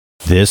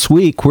This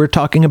week, we're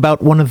talking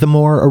about one of the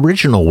more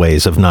original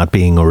ways of not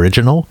being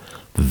original,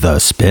 the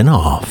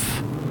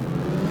spin-off.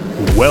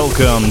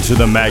 Welcome to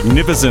the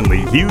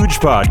Magnificently Huge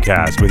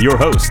Podcast with your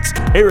hosts,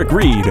 Eric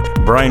Reed,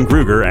 Brian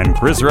Kruger, and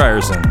Chris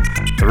Ryerson.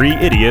 Three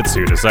idiots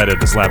who decided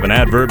to slap an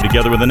adverb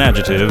together with an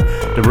adjective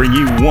to bring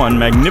you one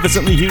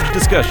magnificently huge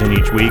discussion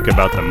each week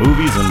about the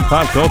movies and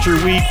pop culture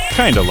we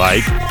kinda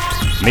like,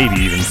 maybe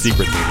even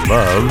secretly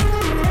love,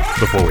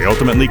 before we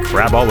ultimately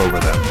crap all over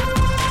them.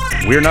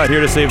 We're not here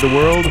to save the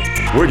world,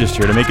 we're just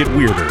here to make it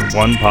weirder,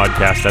 one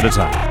podcast at a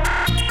time.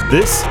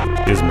 This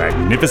is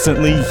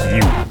Magnificently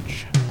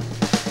Huge.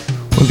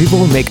 When people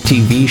who make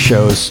TV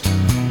shows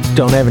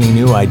don't have any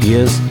new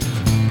ideas,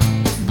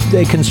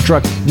 they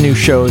construct new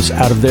shows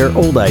out of their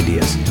old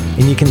ideas.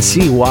 And you can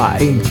see why.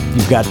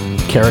 You've got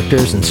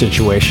characters and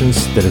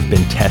situations that have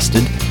been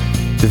tested.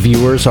 The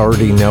viewers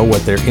already know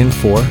what they're in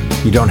for.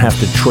 You don't have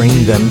to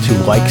train them to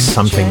like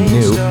something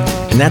new.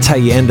 And that's how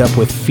you end up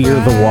with Fear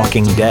the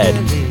Walking Dead.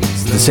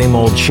 It's the same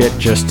old shit,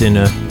 just in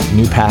a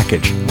new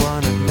package.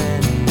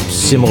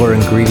 Similar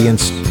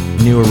ingredients,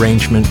 new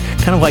arrangement,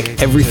 kind of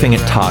like everything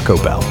at Taco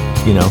Bell.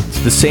 You know, it's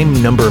the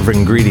same number of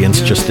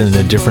ingredients, just in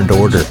a different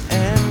order.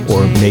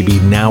 Or maybe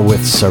now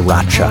with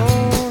sriracha.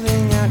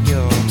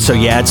 So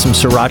you add some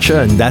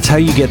sriracha, and that's how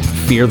you get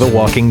Fear the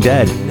Walking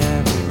Dead.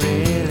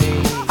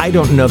 I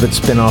don't know that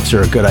spin-offs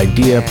are a good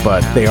idea,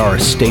 but they are a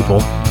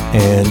staple.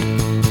 And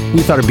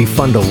we thought it'd be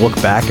fun to look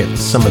back at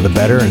some of the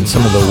better and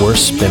some of the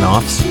worst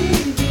spin-offs.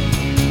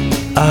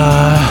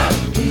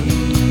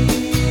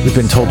 We've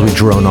been told we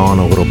drone on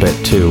a little bit,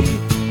 too.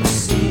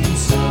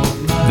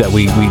 That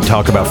we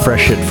talk about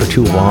fresh shit for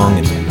too long,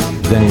 and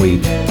then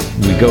we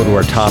go to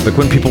our topic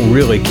when people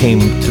really came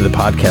to the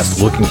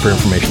podcast looking for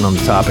information on the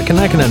topic, and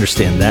I can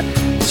understand that.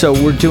 So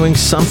we're doing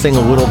something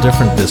a little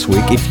different this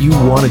week. If you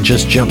want to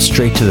just jump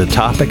straight to the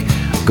topic,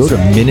 go to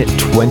minute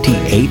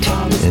 28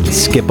 and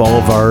skip all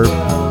of our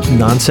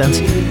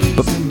nonsense.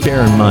 But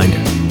bear in mind,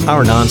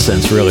 our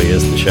nonsense really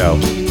is the show.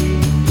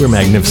 We're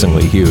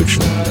magnificently huge.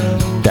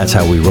 That's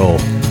how we roll.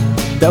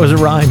 That was a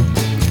rhyme.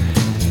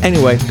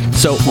 Anyway,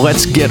 so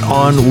let's get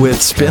on with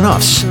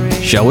spin-offs,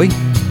 shall we?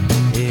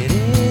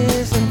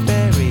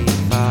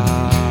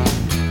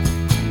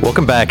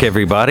 Welcome back,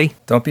 everybody.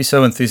 Don't be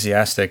so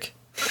enthusiastic.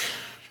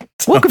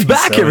 Welcome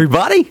back,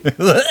 everybody.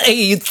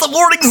 Hey, it's the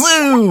morning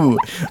zoo.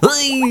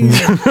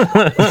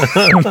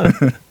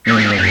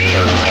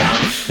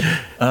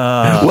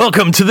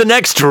 Welcome to the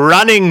next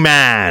Running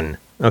Man.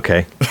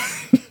 Okay.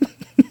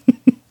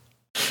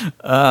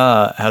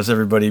 How's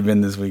everybody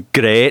been this week?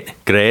 Great.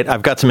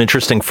 I've got some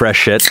interesting fresh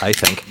shit, I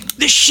think.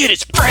 This shit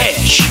is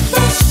fresh.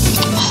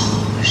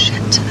 Oh, shit,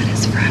 that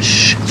is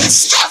fresh.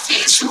 This stuff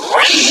is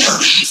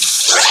really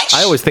fresh.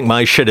 I always think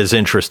my shit is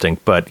interesting,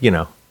 but, you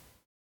know,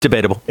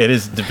 debatable. It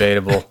is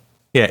debatable.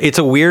 Yeah, it's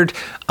a weird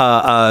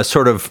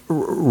sort of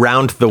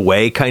round the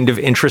way kind of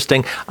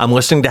interesting. I'm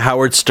listening to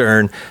Howard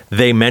Stern.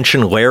 They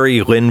mention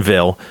Larry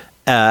Linville.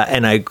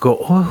 And I go,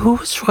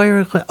 who's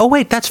Larry? Oh,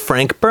 wait, that's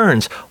Frank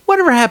Burns.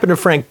 Whatever happened to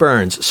Frank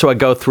Burns? So I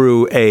go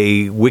through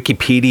a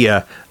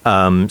Wikipedia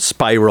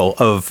spiral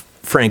of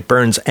Frank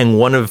Burns, and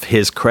one of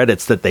his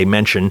credits that they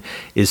mention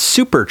is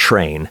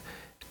Supertrain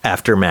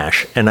after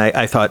MASH. And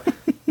I thought,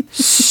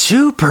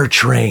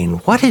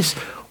 Supertrain?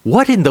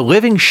 What in the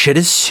living shit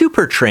is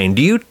Supertrain?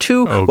 Do you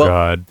two? Oh, well,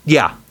 God.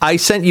 Yeah, I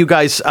sent you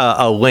guys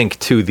a link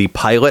to the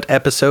pilot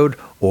episode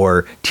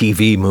or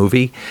TV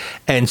movie.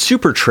 And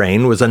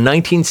Supertrain was a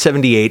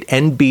 1978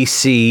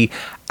 NBC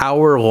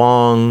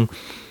hour-long,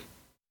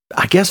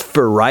 I guess,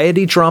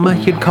 variety drama,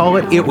 you'd call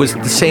it. It was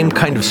the same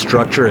kind of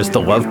structure as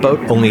The Love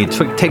Boat, only it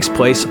takes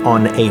place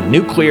on a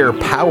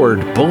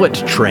nuclear-powered bullet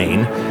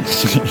train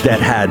that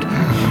had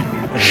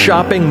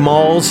shopping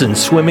malls and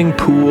swimming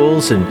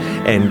pools, and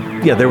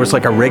yeah, there was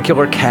like a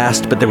regular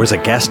cast, but there was a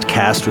guest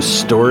cast with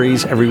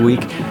stories every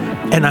week.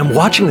 And I'm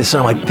watching this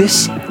and I'm like,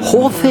 this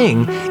whole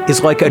thing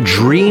is like a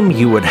dream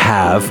you would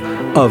have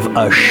of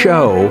a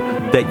show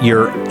that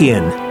you're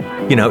in.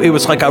 You know, it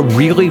was like a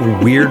really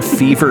weird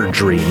fever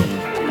dream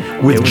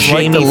with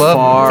Jamie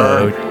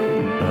Farr.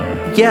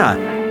 Yeah.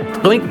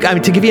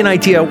 To give you an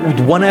idea,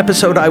 one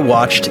episode I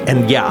watched,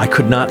 and yeah, I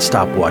could not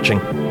stop watching.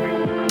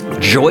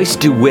 Joyce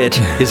DeWitt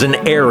is an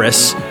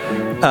heiress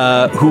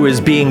who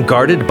is being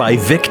guarded by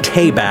Vic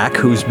Tayback,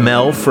 who's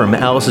Mel from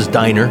Alice's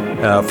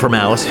Diner, from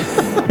Alice,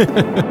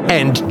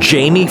 and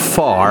Jamie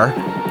Farr,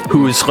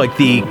 who is like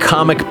the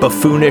comic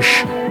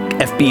buffoonish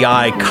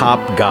FBI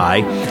cop guy,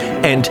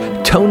 and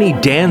Tony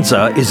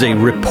Danza is a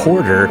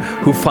reporter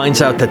who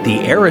finds out that the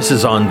heiress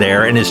is on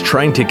there and is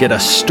trying to get a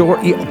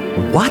story.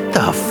 What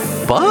the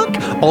fuck?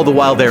 All the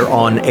while they're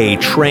on a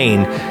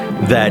train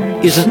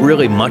that isn't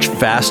really much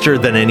faster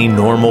than any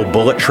normal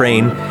bullet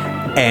train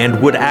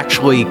and would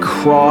actually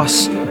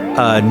cross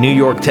New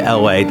York to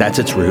LA, that's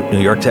its route, New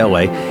York to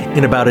LA,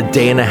 in about a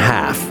day and a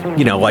half.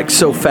 You know, like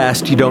so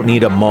fast you don't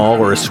need a mall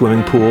or a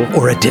swimming pool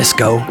or a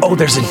disco. Oh,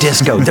 there's a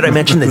disco. Did I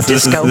mention the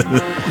disco?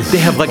 They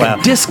have like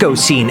a disco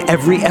scene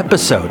every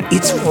episode.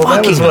 It's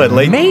fucking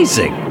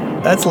amazing.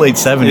 That's late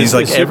 70s, Is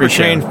like the every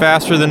Supertrain show.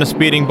 faster than a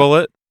speeding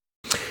bullet?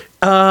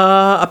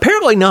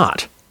 Apparently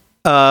not.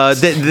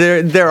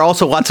 There are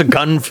also lots of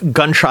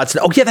gunshots.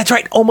 Oh, yeah, that's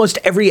right. Almost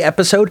every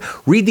episode,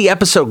 read the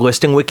episode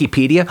list in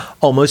Wikipedia.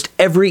 Almost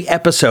every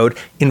episode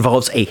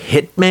involves a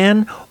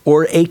hitman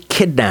or a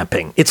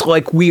kidnapping. It's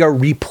like we are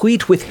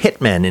replete with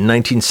hitmen in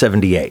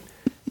 1978.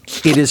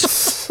 It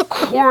is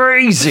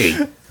crazy.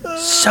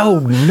 So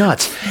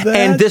nuts.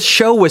 And this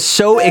show was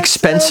so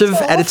expensive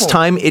at its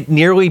time, it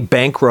nearly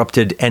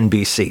bankrupted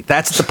NBC.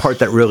 That's the part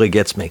that really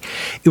gets me.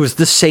 It was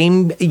the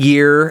same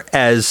year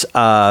as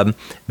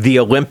the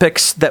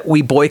Olympics that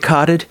we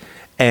boycotted,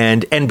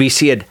 and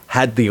NBC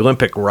had the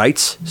Olympic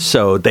rights,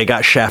 so they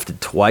got shafted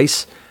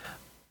twice.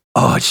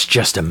 Oh, it's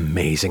just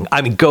amazing.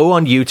 I mean, go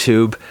on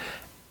YouTube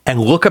and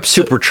look up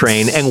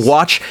Supertrain and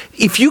watch.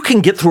 If you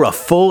can get through a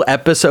full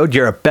episode,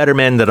 you're a better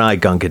man than I,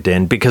 Gunga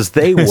Din, because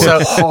they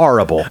were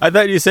horrible. I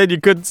thought you said you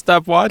couldn't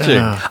stop watching.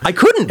 I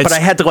couldn't, but I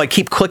had to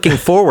keep clicking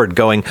forward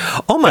going,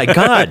 oh my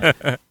God.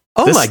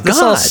 Oh my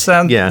God.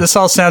 This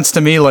all sounds to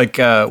me like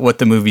what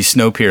the movie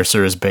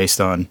Snowpiercer is based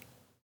on.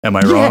 Am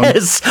I wrong?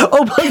 Yes.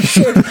 Oh my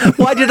shit.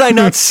 Why did I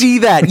not see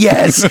that?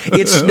 Yes.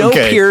 It's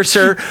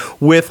Snowpiercer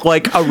with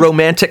a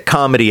romantic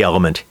comedy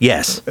element.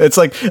 Yes. It's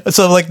like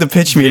the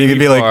pitch meeting would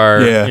be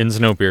in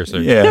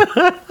Snowpiercer. Yeah.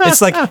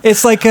 It's like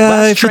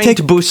Let's Train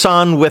to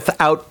Busan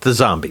without the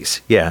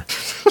zombies. Yeah.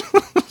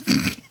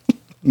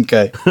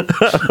 Okay.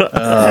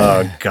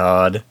 Oh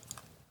God.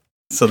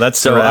 So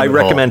that's I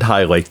recommend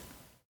highly.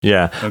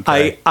 Yeah.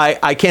 Okay.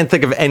 I can't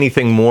think of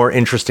anything more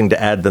interesting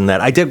to add than that.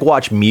 I did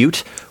watch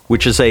Mute,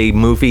 which is a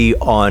movie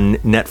on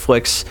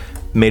Netflix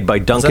made by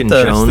Duncan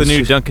Jones. It's the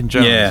new Duncan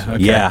Jones. Yeah.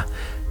 Okay. Yeah.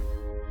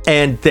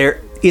 And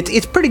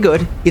it's pretty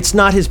good. It's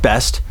not his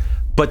best,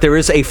 but there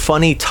is a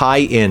funny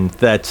tie-in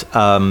that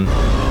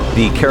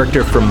the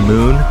character from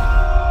Moon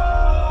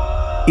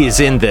is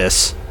in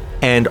this,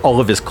 and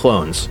all of his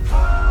clones.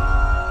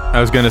 I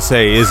was going to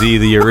say, is he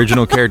the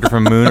original character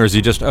from Moon, or is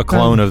he just a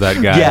clone of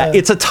that guy? Yeah,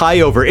 it's a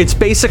tie-over. It's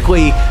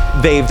basically,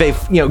 they've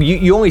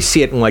you only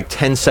see it in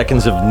 10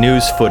 seconds of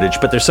news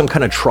footage, but there's some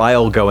kind of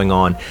trial going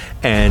on,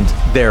 and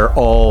they're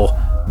all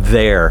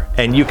there.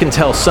 And you can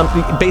tell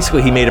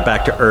basically he made it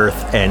back to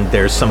Earth, and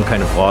there's some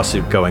kind of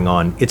lawsuit going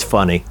on. It's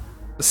funny.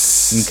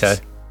 Okay.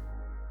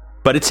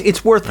 But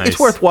it's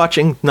worth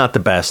watching. Not the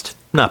best.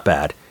 Not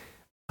bad.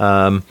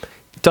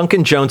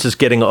 Duncan Jones is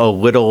getting a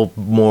little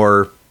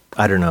more...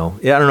 I don't know.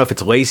 I don't know if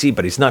it's lazy,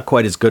 but he's not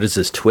quite as good as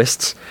his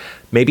twists.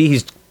 Maybe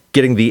he's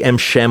getting the M.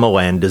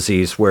 Shyamalan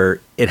disease, where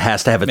it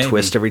has to have a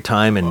twist every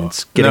time, and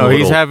it's getting. No,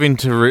 he's having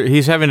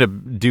to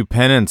do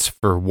penance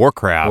for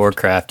Warcraft.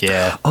 Warcraft,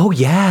 yeah. Oh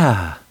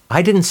yeah,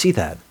 I didn't see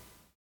that.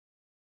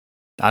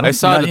 I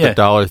saw it at the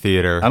Dollar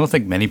Theater. I don't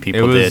think many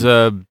people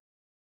did.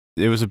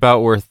 It was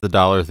about worth the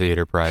Dollar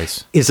Theater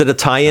price. Is it a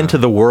tie-in to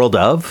the world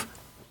of?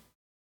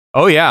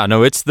 Oh yeah,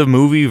 no, it's the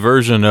movie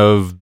version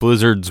of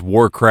Blizzard's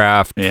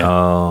Warcraft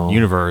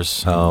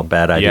universe. Oh,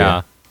 bad idea.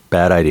 Yeah.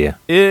 Bad idea.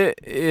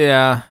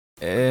 Yeah.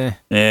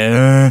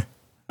 I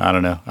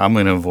don't know. I'm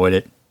going to avoid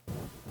it.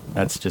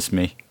 That's just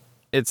me.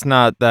 It's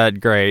not that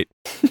great.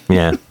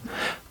 Yeah.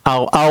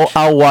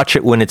 I'll watch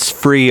it when it's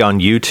free on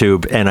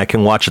YouTube, and I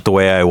can watch it the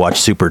way I watch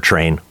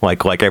Supertrain,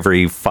 like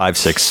every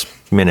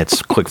 5-6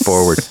 minutes. Click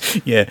forward.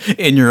 Yeah,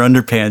 in your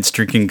underpants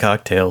drinking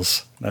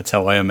cocktails. That's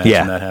how I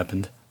imagine that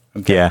happened.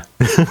 Okay. Yeah.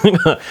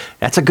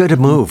 That's a good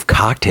move.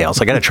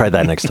 Cocktails. I got to try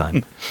that next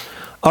time.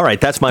 All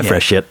right. That's my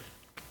fresh shit.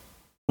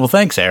 Well,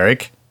 thanks,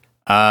 Eric.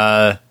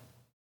 I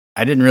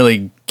didn't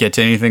really get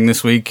to anything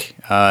this week,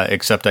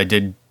 except I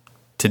did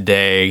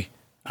today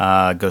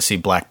go see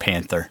Black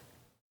Panther.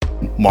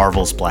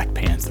 Marvel's Black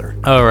Panther.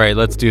 All right.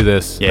 Let's do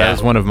this. Yeah. That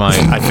was one of mine.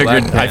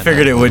 I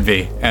figured it would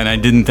be, and I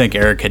didn't think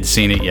Eric had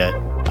seen it yet.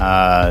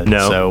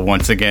 No. So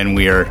once again,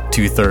 we are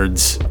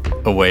 2/3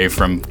 away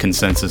from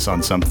consensus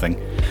on something.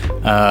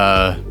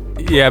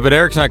 Yeah, but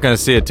Eric's not going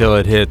to see it till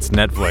it hits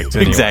Netflix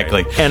anyway.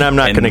 Exactly. And I'm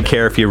not going to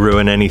care if you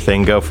ruin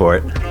anything. Go for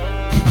it.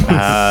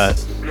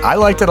 I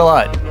liked it a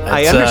lot.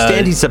 I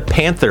understand he's a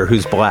Panther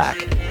who's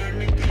black.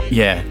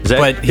 Yeah. It's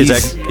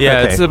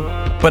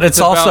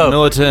also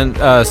militant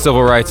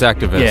civil rights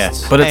activists. Yeah,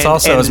 but it's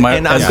also...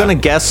 I'm going to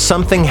guess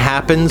something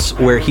happens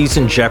where he's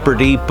in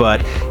jeopardy,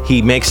 but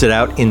he makes it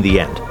out in the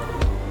end.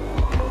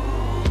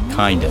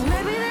 Kind of.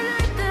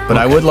 But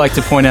I would like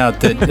to point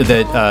out that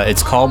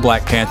it's called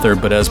Black Panther,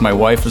 but as my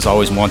wife has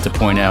always wanted to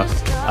point out,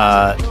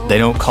 they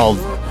don't call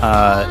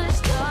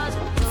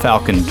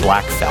Falcon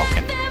Black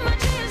Falcon.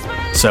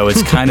 So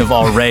it's kind of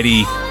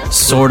already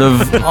sort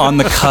of on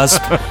the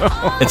cusp.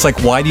 It's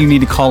like, why do you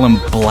need to call him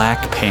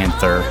Black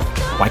Panther?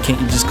 Why can't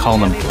you just call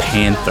him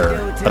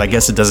Panther? But I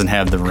guess it doesn't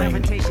have the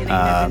ring.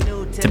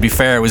 To be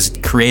fair, it was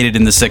created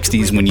in the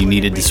 60s when you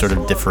needed to sort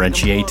of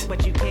differentiate,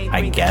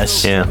 I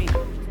guess. Yeah.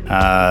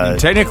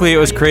 Technically, it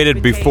was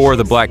created before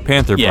the Black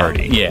Panther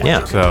Party.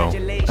 Yeah. So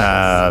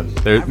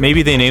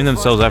maybe they named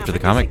themselves after the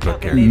comic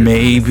book character.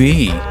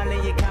 Maybe.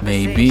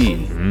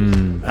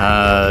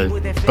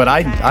 But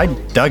I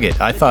dug it.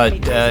 I thought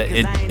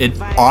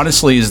it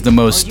honestly is the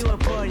most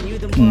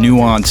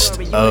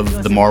nuanced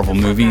of the Marvel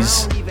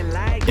movies,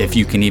 if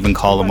you can even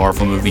call a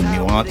Marvel movie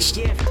nuanced.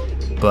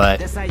 but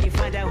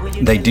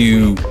they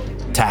do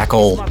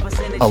tackle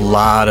a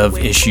lot of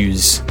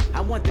issues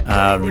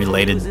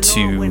related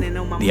to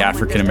the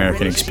African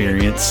American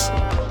experience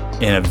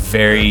in a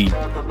very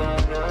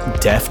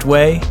deft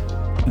way.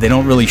 They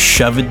don't really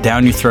shove it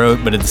down your throat,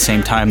 but at the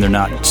same time, they're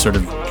not sort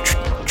of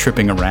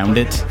tripping around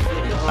it.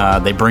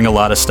 They bring a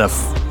lot of stuff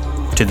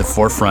to the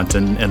forefront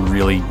and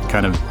really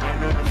kind of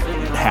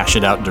hash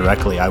it out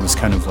directly. I was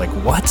kind of like,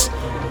 what?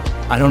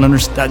 I don't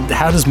understand.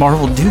 How does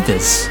Marvel do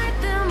this?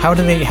 How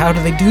do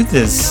they do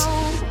this?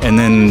 And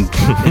then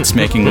it's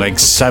making like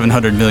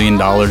 $700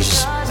 million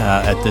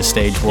at this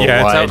stage worldwide.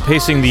 Yeah, it's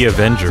outpacing the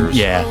Avengers.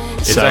 Yeah,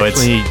 It's so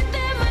actually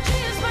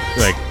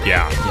like,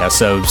 yeah.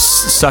 So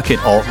suck it,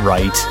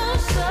 alt-right,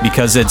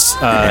 because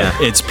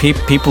it's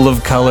people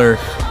of color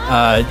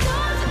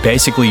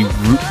basically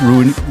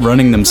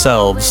running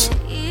themselves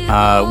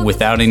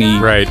without any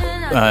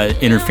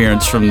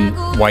interference from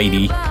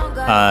whitey.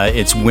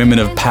 It's women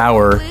of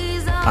power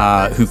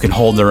who can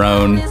hold their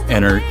own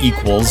and are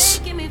equals.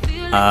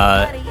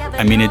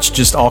 I mean, it's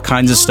just all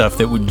kinds of stuff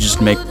that would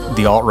just make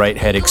the alt-right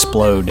head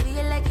explode,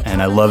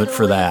 and I love it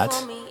for that.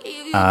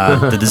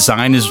 The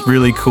design is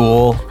really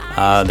cool.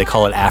 They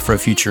call it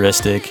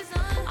Afrofuturistic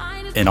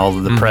in all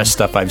of the press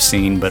stuff I've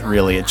seen, but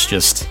really it's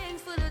just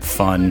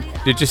fun.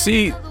 Did you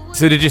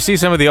see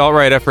some of the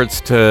alt-right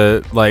efforts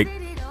to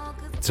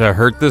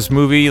hurt this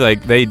movie?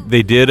 Like they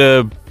did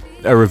a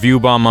review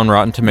bomb on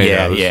Rotten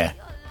Tomatoes.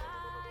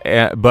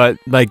 Yeah. But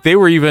like they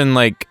were even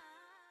like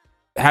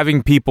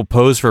having people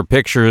pose for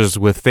pictures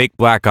with fake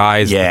black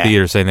eyes at the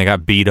theater, saying they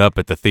got beat up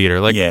at the theater.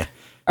 Like,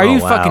 are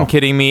you fucking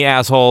kidding me,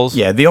 assholes?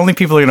 Yeah, the only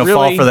people who are going to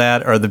fall for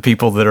that are the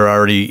people that are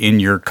already in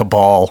your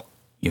cabal.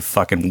 You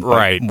fucking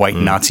white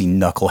Nazi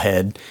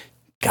knucklehead.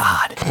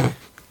 God.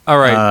 All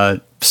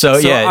right. So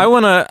yeah, I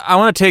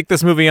wanna take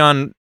this movie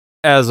on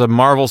as a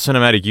Marvel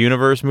Cinematic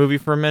Universe movie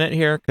for a minute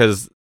here,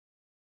 because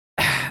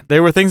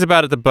there were things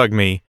about it that bugged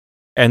me.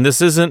 And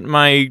this isn't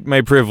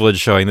my privilege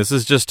showing. This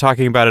is just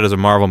talking about it as a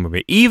Marvel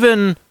movie.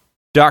 Even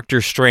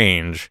Doctor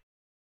Strange,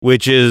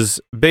 which is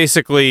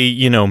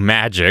basically,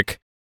 magic.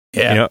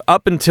 Yeah.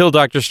 Up until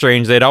Doctor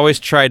Strange, they'd always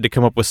tried to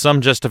come up with some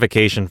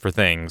justification for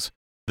things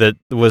that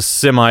was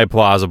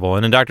semi-plausible.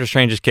 And in Doctor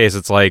Strange's case,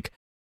 it's like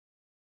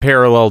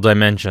parallel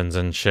dimensions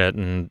and shit.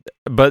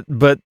 But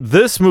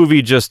this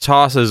movie just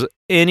tosses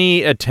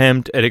any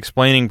attempt at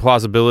explaining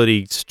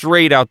plausibility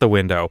straight out the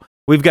window.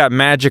 We've got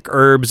magic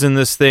herbs in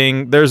this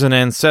thing. There's an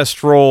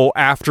ancestral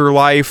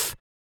afterlife,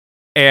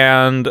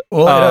 and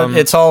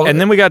it's all. And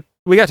then we got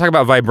to talk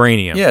about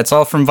vibranium. Yeah, it's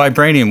all from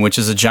vibranium, which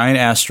is a giant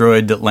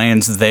asteroid that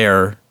lands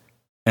there,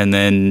 and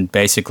then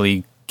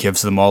basically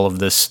gives them all of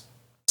this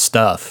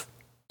stuff.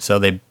 So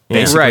they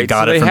basically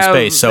got it from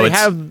space. So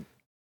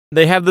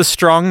they have the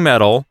strong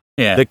metal.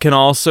 Yeah. That can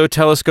also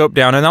telescope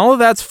down, and all of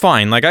that's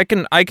fine. Like I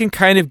can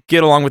kind of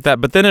get along with that,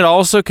 but then it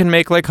also can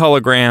make like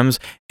holograms,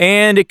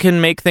 and it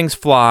can make things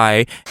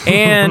fly,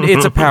 and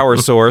it's a power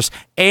source,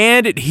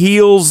 and it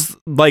heals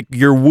like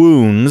your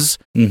wounds,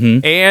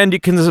 and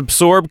it can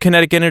absorb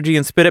kinetic energy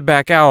and spit it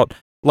back out.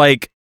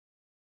 Like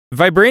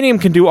vibranium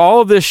can do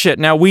all of this shit.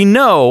 Now we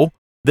know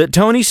that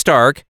Tony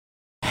Stark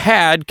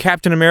had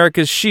Captain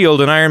America's shield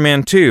in Iron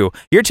Man 2.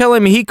 You're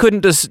telling me he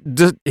couldn't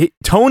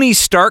Tony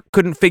Stark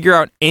couldn't figure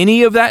out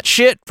any of that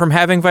shit from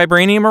having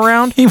vibranium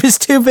around? He was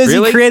too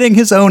busy creating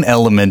his own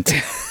element.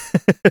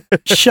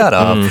 Shut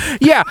up.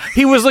 Yeah,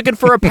 he was looking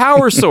for a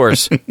power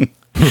source.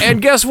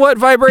 And guess what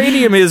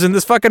vibranium is in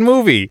this fucking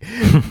movie?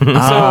 So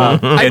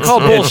I call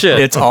bullshit.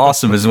 It's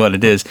awesome is what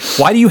it is.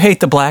 Why do you hate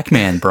the black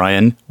man,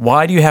 Brian?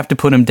 Why do you have to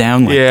put him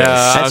down like this?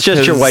 That's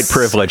just your white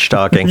privilege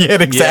talking.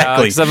 Yeah,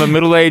 exactly. Because I'm a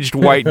middle-aged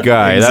white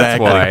guy.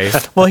 Exactly.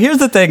 That's why. Well, here's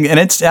the thing, and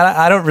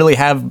I don't really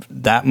have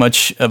that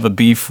much of a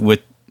beef with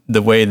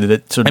the way that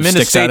it sort of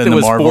sticks out in the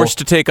Marvel. I'm in a state that was forced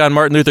to take on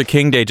Martin Luther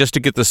King Day just to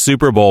get the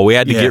Super Bowl. We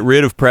had to get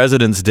rid of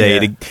President's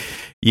Day.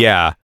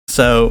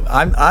 So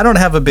I don't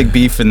have a big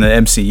beef in the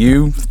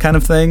MCU kind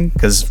of thing,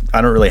 because I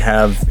don't really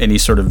have any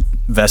sort of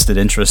vested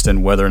interest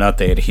in whether or not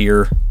they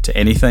adhere to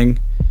anything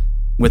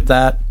with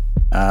that.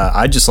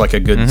 I just like a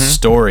good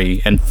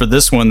story, and for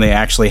this one, they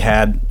actually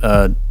had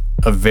a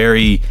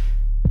very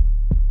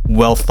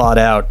well thought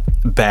out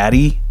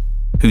baddie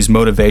whose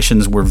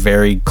motivations were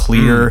very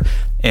clear.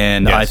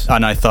 And I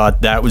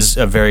thought that was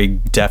a very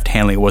deft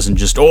handling. It wasn't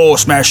just,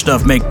 smash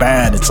stuff, make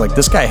bad. It's like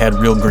this guy had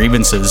real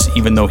grievances,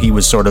 even though he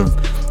was sort of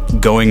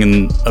going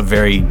in a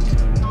very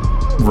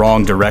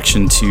wrong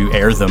direction to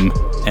air them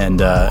and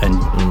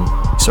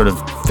sort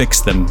of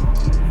fix them.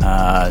 But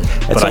I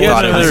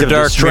thought it was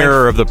dark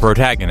mirror of the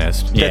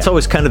protagonist. Yeah. That's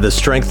always kind of the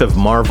strength of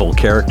Marvel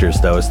characters,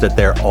 though, is that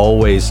they're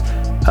always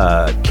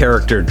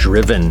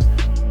character-driven,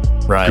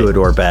 good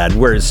or bad.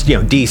 Whereas,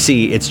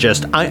 DC, it's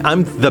just,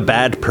 I'm the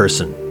bad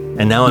person.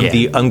 And now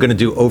I'm going to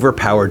do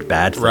overpowered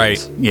bad things.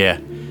 Right. Yeah.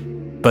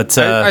 But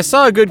I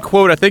saw a good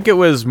quote. I think it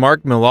was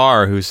Mark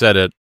Millar who said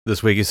it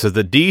this week. He said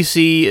that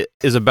DC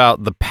is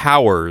about the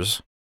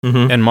powers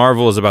and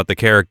Marvel is about the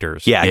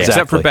characters. Yeah, exactly.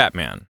 Except for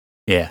Batman.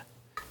 Yeah.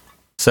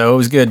 So it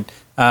was good.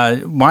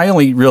 My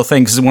only real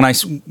thing is when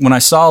I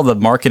saw the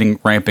marketing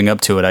ramping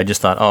up to it, I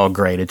just thought, oh,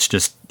 great. It's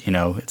just,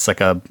 it's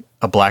like a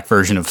black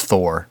version of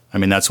Thor. I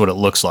mean, that's what it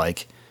looks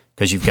like.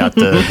 Because you've got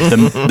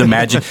the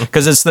magic,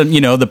 because it's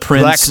the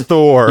prince, Black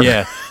Thor.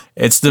 Yeah,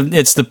 it's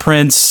the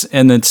prince,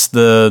 and it's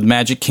the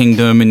magic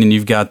kingdom, and then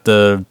you've got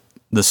the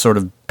sort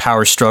of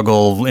power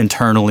struggle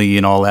internally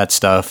and all that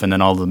stuff, and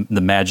then all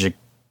the magic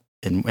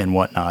and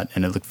whatnot,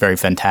 and it looked very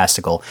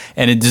fantastical.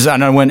 And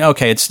I went,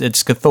 okay,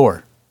 it's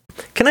Thor.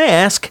 Can I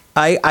ask?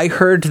 I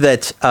heard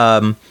that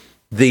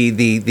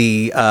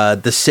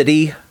the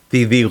city,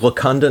 the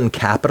Wakandan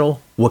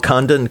capital,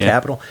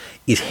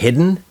 is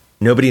hidden.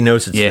 Nobody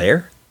knows it's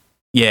there.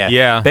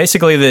 Yeah.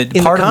 Basically,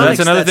 that's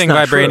another thing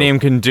Vibranium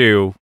can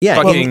do. Yeah,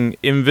 fucking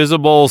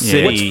invisible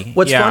city.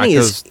 What's funny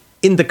is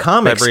in the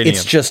comics,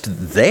 it's just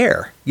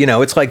there.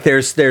 It's like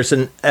there's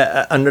an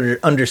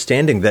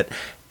understanding that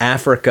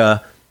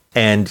Africa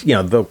and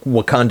the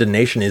Wakandan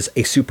nation is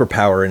a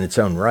superpower in its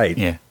own right.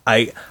 Yeah.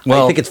 I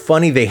think it's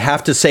funny they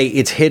have to say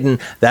it's hidden.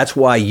 That's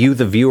why you,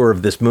 the viewer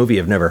of this movie,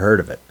 have never heard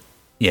of it.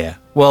 Yeah.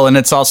 Well, and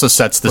it also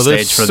sets the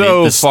stage for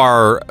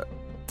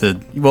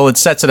it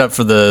sets it up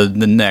for the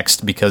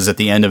next, because at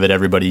the end of it,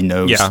 everybody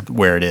knows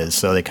where it is.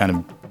 So they kind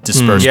of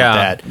disperse with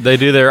that. They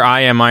do their I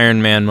am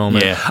Iron Man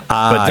moment. Yeah.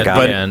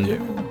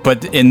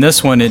 But in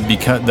this one, it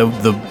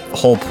the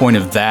whole point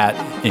of that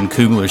in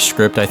Coogler's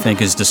script, I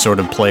think, is to sort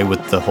of play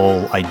with the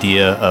whole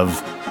idea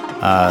of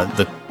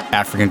the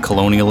African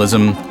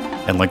colonialism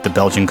and like the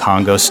Belgian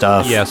Congo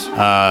stuff. Yes.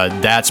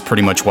 That's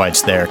pretty much why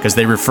it's there, because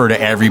they refer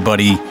to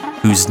everybody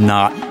who's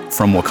not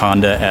from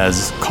Wakanda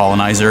as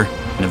colonizer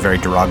in a very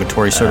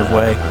derogatory sort of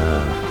way.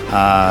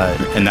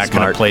 And that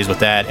kind of plays with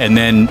that. And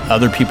then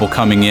other people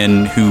coming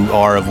in who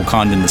are of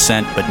Wakandan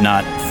descent but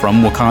not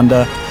from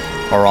Wakanda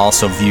are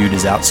also viewed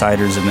as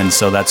outsiders. And then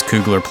so that's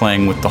Coogler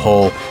playing with the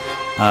whole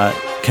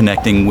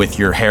connecting with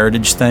your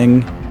heritage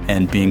thing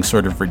and being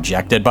sort of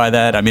rejected by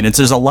that. I mean,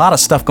 there's a lot of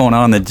stuff going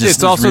on that just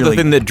it's also really,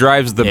 the thing that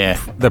drives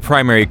the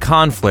primary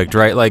conflict,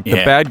 right? Like the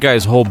bad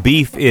guy's whole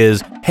beef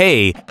is,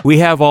 hey, we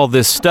have all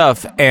this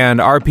stuff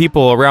and our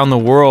people around the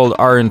world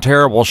are in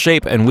terrible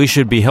shape and we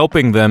should be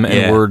helping them,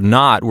 and we're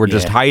not. We're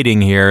just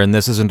hiding here, and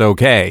this isn't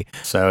okay.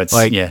 So it's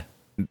like,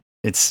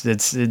 it's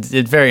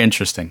very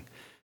interesting.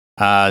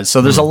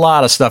 So there's a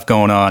lot of stuff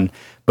going on.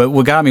 But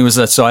what got me was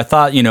that, so I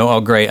thought, oh,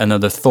 great,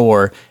 another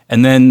Thor.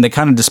 And then they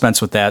kind of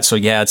dispense with that. So,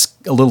 yeah, it's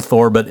a little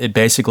Thor, but it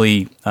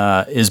basically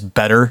is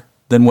better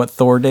than what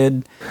Thor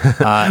did.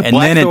 And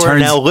then it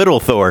turns now little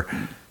Thor.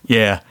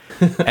 Yeah.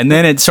 And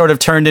then it sort of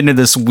turned into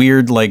this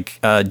weird, like,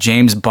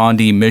 James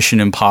Bondy Mission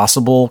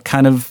Impossible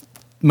kind of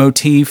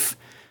motif,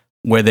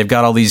 where they've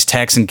got all these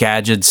techs and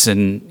gadgets,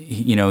 and,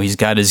 he's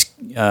got his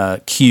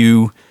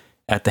Q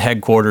at the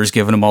headquarters,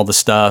 giving them all the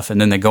stuff,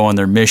 and then they go on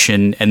their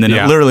mission, and then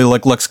it literally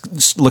looks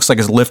like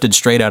it's lifted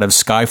straight out of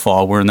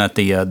Skyfall. We're in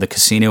the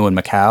casino in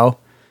Macau.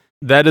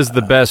 That is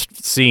the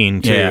best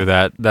scene too.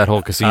 That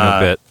whole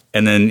casino bit.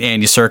 And then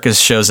Andy Serkis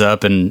shows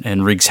up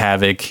and wreaks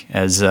havoc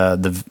as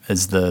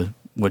the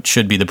what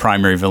should be the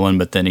primary villain,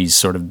 but then he's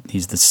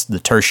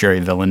the tertiary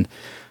villain.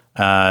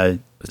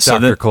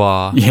 Dr.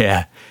 Claw.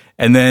 Yeah.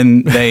 And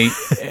then they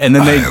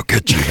I'll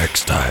get you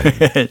next time.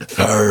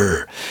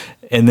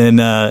 And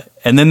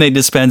then they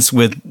dispense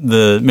with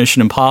the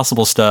Mission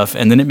Impossible stuff,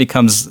 and then it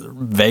becomes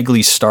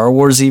vaguely Star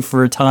Warsy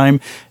for a time,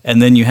 and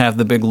then you have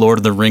the big Lord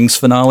of the Rings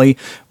finale,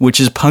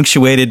 which is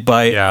punctuated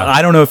by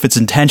I don't know if it's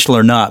intentional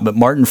or not, but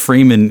Martin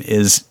Freeman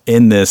is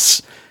in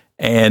this.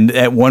 And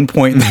at one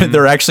point,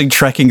 they're actually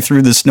trekking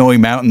through the snowy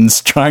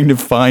mountains trying to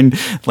find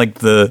like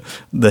the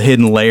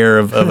hidden lair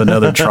of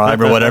another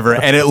tribe or whatever.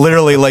 And it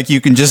literally, like, you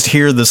can just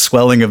hear the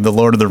swelling of the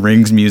Lord of the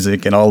Rings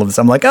music and all of this.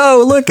 I'm like,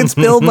 oh, look, it's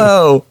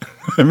Bilbo.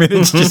 I mean,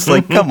 it's just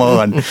like, come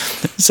on.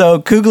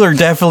 So Coogler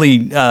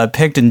definitely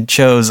picked and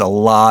chose a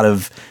lot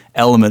of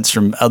elements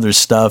from other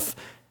stuff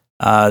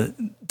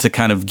to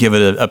kind of give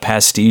it a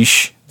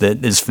pastiche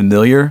that is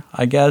familiar,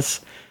 I guess.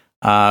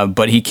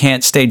 But he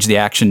can't stage the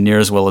action near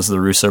as well as the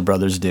Russo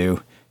brothers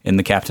do in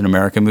the Captain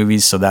America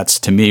movies. So that's,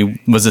 to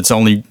me, was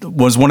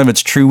one of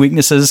its true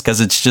weaknesses, because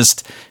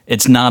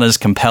it's not as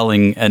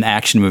compelling an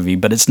action movie,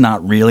 but it's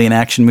not really an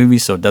action movie,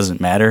 so it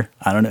doesn't matter.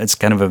 I don't know. It's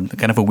kind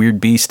of a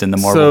weird beast in the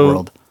Marvel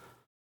world.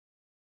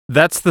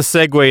 That's the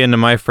segue into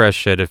my fresh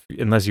shit,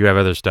 unless you have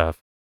other stuff.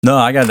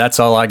 No, that's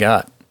all I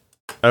got.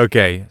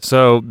 Okay,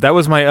 so that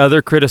was my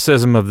other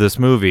criticism of this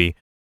movie.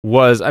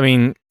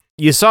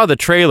 You saw the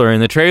trailer,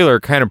 and the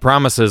trailer kind of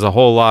promises a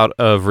whole lot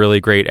of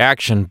really great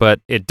action, but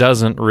it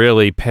doesn't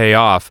really pay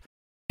off.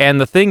 And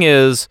the thing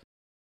is,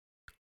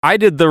 I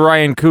did the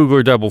Ryan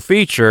Coogler double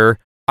feature.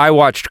 I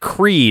watched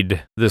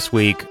Creed this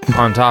week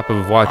on top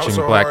of watching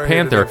Black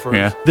Panther.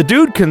 Yeah. The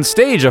dude can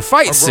stage a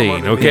fight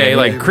scene, okay?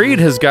 Like, Creed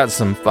has got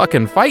some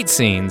fucking fight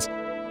scenes.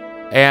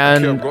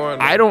 And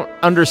I don't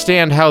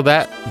understand how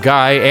that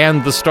guy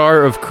and the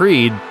star of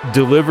Creed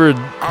delivered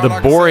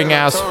the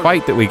boring-ass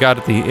fight that we got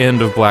at the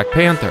end of Black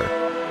Panther.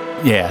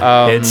 Yeah,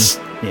 I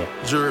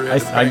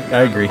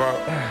agree.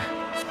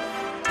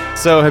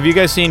 So, have you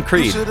guys seen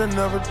Creed?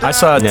 I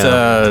saw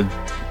it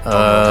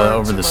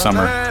over the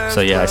summer.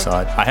 So yeah, I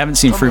saw it. I haven't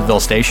seen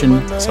Fruitvale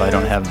Station, so I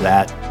don't have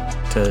that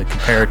to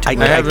compare it to.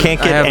 I can't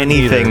get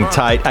anything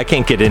tied. I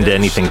can't get into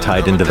anything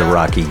tied into the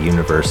Rocky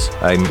universe.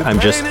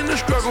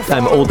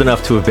 I'm old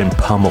enough to have been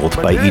pummeled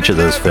by each of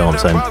those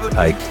films.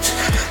 I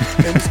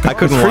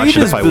couldn't watch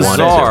it if I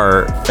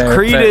wanted to.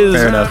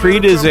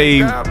 Creed is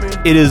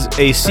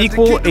a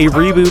sequel, a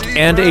reboot,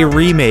 and a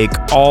remake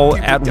all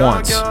at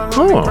once.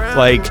 Oh,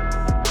 like.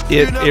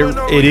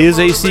 It is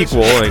a sequel,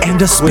 like,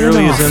 and a clearly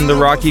spin-off. is in the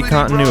Rocky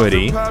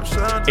continuity,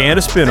 and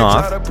a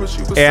spin-off,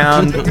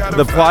 and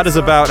the plot is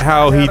about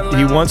how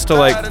he wants to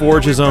like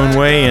forge his own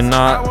way and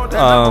not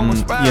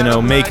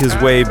make his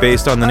way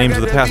based on the names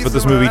of the past, but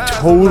this movie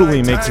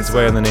totally makes its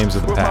way on the names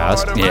of the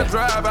past.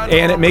 Yeah.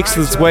 And it makes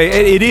its way,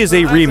 it is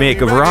a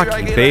remake of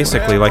Rocky,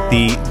 basically, like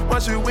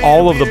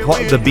all of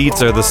the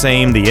beats are the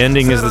same, the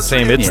ending is the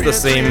same, it's the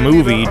same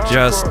movie,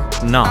 just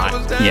not.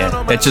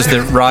 Yeah, it's just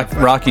that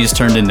Rocky's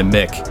turned into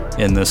Mick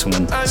in this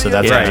one, so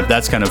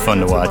that's kind of fun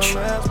to watch.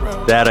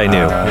 That I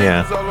knew,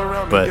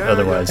 But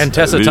otherwise... And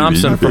Tessa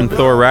Thompson from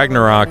Thor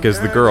Ragnarok is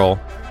the girl.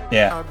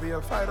 Yeah.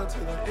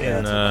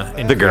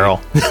 In the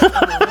girl.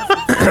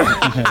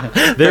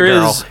 There the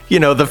girl. is...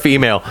 the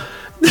female.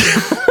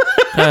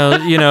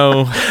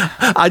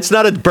 It's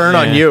not a burn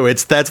on you.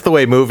 That's the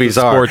way movies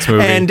are. Sports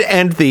movie.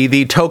 And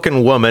the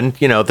token woman,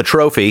 the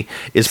trophy,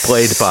 is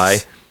played by...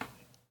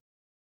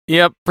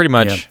 Yep, pretty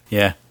much.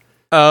 Yeah.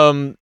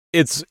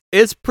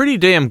 It's pretty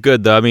damn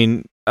good though. I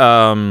mean,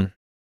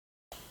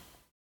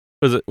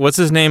 what's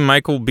his name?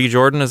 Michael B.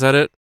 Jordan, is that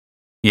it?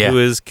 Yeah. Who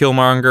is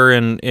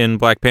Killmonger in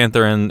Black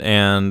Panther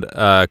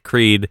and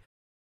Creed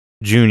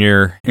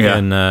Jr.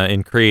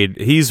 in Creed.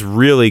 He's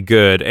really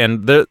good.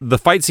 And the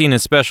fight scene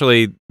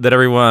especially that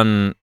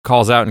everyone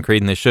calls out in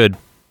Creed, and they should,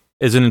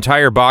 is an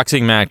entire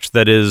boxing match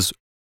that is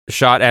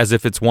shot as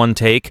if it's one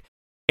take.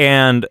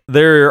 And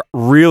there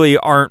really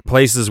aren't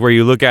places where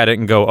you look at it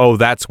and go, oh,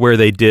 that's where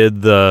they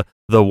did the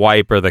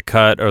wipe or the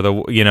cut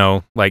or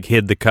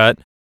hid the cut.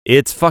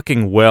 It's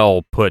fucking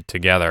well put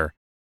together.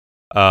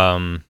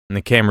 And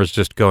the camera's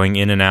just going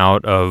in and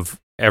out of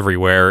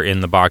everywhere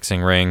in the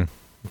boxing ring.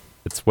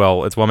 It's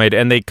well made.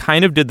 And they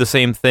kind of did the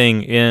same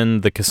thing in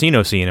the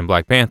casino scene in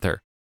Black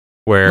Panther,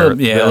 where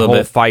the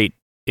whole fight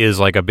is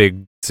like a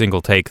big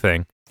single take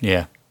thing.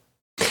 Yeah.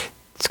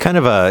 It's kind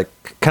of a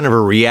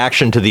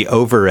reaction to the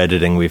over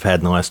editing we've had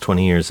in the last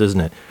 20 years,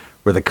 isn't it?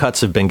 Where the cuts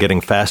have been getting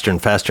faster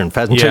and faster and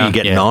faster until you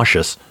get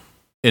nauseous.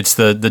 It's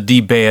the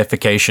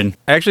de-bayification.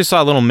 I actually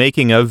saw a little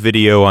making of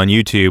video on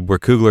YouTube where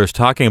Coogler's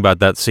talking about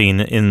that scene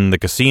in the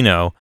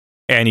casino,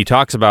 and he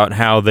talks about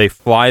how they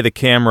fly the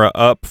camera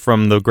up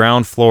from the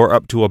ground floor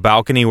up to a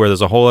balcony where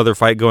there's a whole other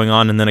fight going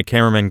on, and then a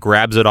cameraman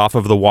grabs it off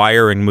of the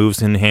wire and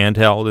moves in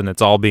handheld, and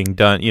it's all being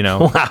done,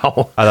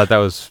 Wow. I thought that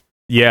was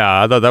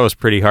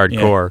pretty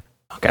hardcore. Yeah.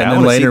 Okay, and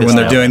then later when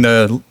they're doing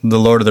the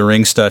Lord of the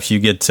Rings stuff, you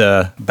get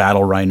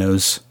battle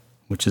rhinos,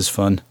 which is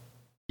fun.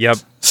 Yep.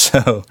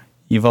 So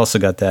you've also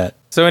got that.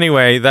 So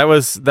anyway, that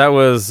was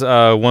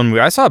one movie.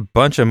 I saw a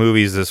bunch of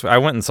movies. I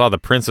went and saw The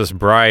Princess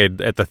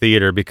Bride at the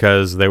theater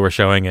because they were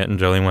showing it and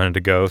Jolene wanted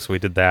to go, so we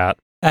did that.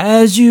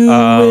 As you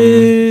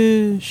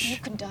wish. You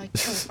can die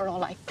too for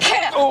all I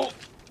care.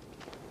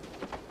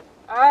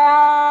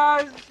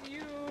 As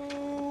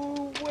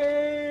you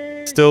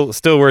wish.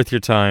 Still worth your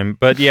time.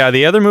 But yeah,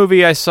 the other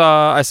movie I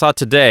saw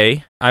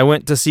today, I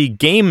went to see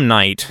Game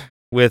Night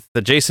with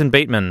Jason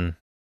Bateman.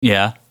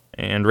 Yeah.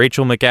 And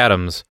Rachel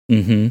McAdams.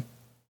 Mm-hmm.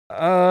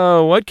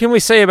 What can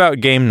we say about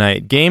Game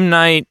Night? Game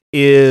Night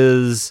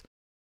is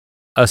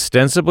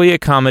ostensibly a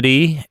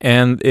comedy,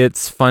 and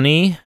it's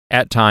funny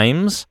at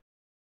times.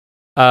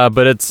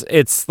 But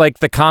it's like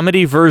the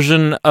comedy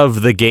version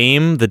of The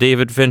Game, the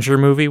David Fincher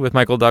movie with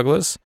Michael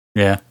Douglas.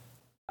 Yeah.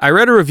 I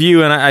read a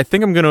review, and I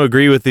think I'm going to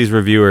agree with these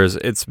reviewers.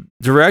 It's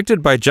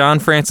directed by John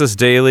Francis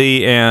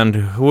Daly and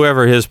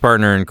whoever his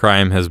partner in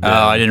crime has been. Oh,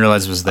 I didn't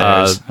realize it was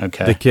theirs.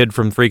 Okay. The kid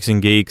from Freaks and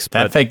Geeks.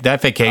 That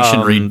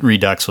Vacation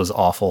Redux was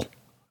awful.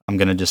 I'm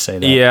going to just say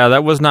that. Yeah,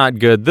 that was not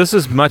good. This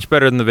is much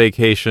better than the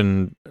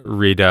Vacation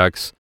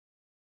Redux.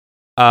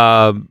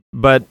 But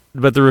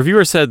the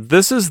reviewer said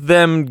this is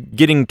them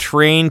getting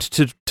trained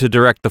to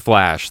direct The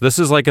Flash. This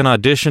is like an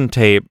audition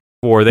tape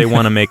for they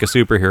want to make a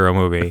superhero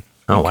movie.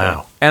 Oh,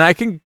 wow. And I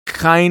can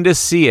kind of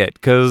see it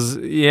because,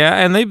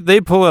 and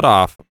they pull it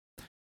off.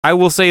 I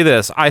will say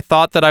this. I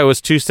thought that I was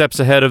 2 steps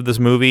ahead of this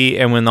movie,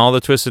 and when all the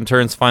twists and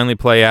turns finally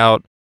play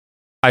out,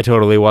 I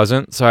totally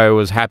wasn't. So I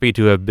was happy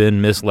to have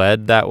been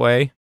misled that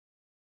way.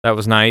 That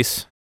was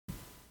nice.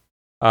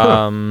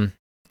 And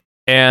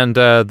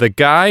the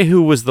guy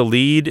who was the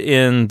lead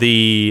in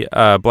the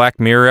Black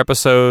Mirror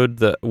episode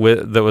that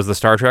was the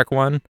Star Trek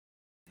one,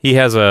 he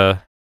has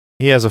a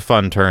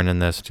fun turn in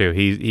this too.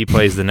 He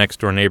plays the next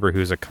door neighbor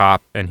who's a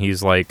cop, and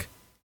he's like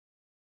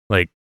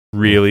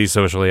really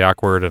socially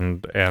awkward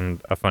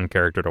and a fun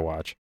character to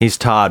watch. He's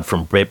Todd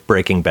from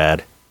Breaking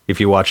Bad. If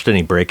you watched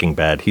any Breaking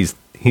Bad, he's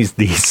he's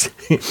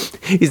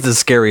the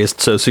scariest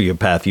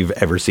sociopath you've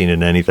ever seen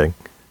in anything.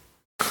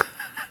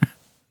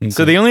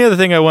 So the only other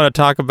thing I want to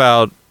talk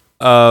about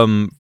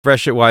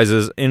fresh it wise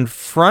is in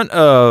front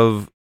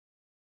of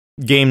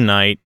game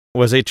night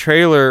was a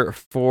trailer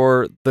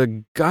for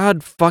the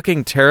god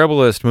fucking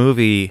terriblest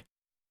movie.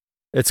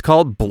 It's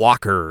called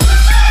Blockers.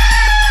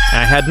 And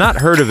I had not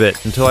heard of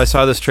it until I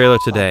saw this trailer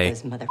today.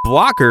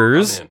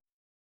 Blockers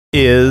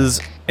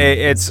is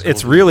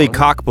it's really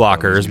cock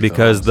blockers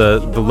because the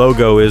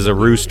logo is a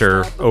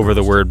rooster over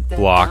the word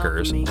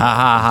blockers. It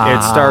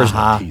stars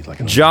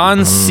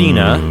John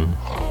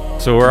Cena.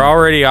 So we're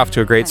already off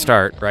to a great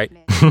start, right?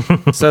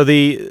 So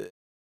the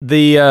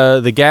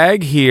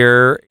gag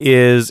here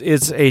is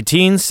it's a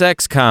teen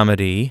sex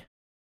comedy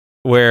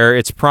where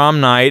it's prom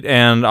night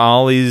and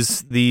all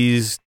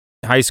these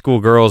high school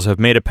girls have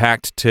made a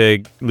pact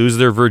to lose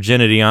their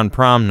virginity on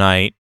prom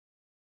night.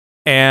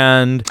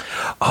 And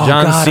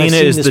John Cena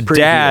is the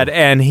dad,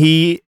 and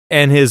he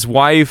and his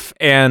wife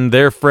and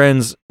their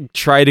friends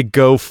try to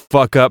go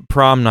fuck up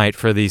prom night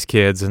for these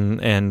kids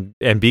and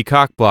be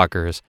cock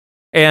blockers.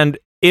 And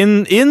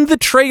in the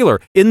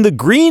trailer, in the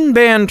Green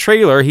Band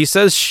trailer, he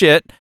says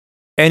shit,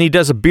 and he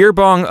does a beer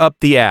bong up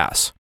the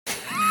ass.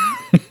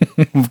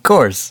 Of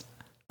course.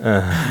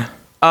 I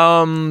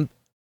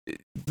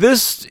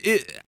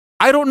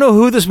don't know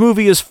who this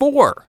movie is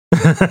for.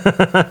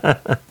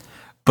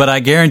 But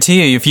I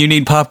guarantee you, if you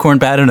need popcorn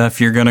bad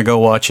enough, you're going to go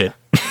watch it.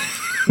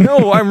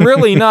 No, I'm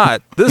really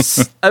not.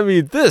 This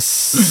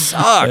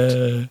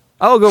sucked.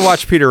 I'll go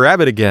watch Peter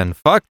Rabbit again.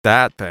 Fuck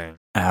that thing.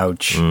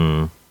 Ouch.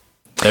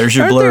 There's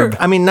your blurb.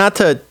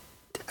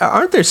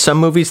 Aren't there some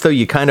movies, though,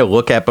 you kind of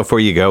look at before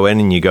you go in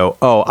and you go,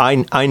 oh,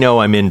 I know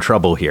I'm in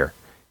trouble here.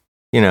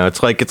 You know,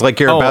 it's like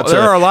you're about to.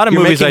 There are a lot of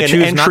movies I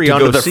choose entry not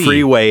to onto go the see.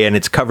 freeway and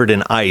it's covered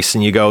in ice,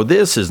 and you go,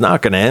 "This is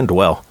not going to end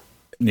well."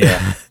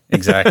 Yeah,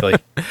 exactly.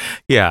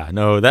 Yeah,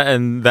 no,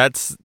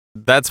 that's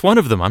one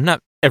of them. I'm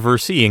not ever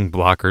seeing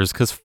Blockers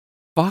because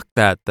fuck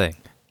that thing.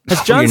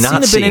 Has John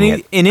Cena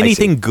been in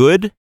anything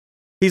good?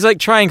 He's like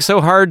trying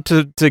so hard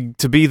to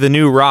be the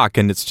new Rock,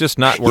 and it's just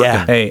not working.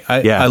 Yeah. Hey,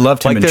 I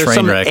loved him in there's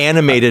some Trainwreck.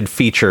 animated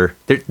feature.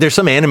 There's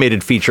some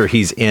animated feature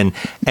he's in,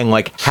 and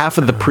like half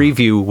of the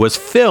preview was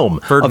film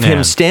of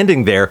him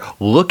standing there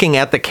looking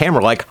at the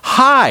camera, like,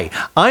 "Hi,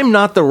 I'm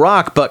not the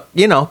Rock, but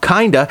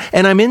kinda,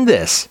 and I'm in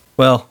this."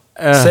 Well,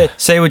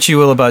 say what you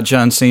will about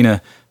John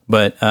Cena,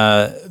 but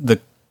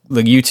the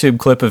YouTube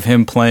clip of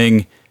him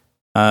playing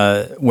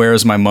 "Where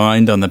Is My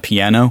Mind" on the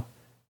piano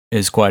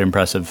is quite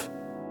impressive.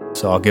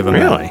 So I'll give him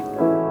really?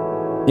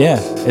 that. Yeah,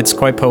 it's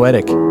quite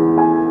poetic.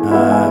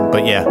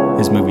 But yeah,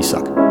 his movies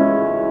suck.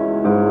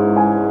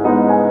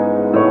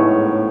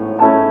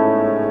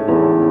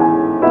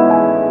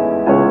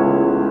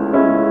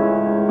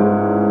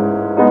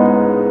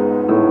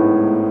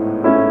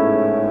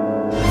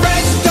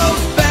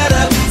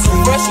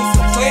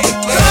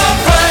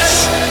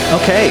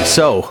 Okay,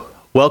 so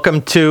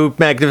welcome to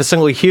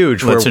Magnificently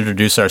Huge. Let's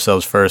introduce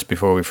ourselves first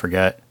before we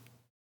forget.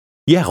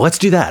 Yeah, let's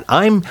do that.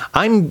 I'm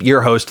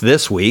your host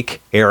this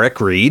week,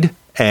 Eric Reed,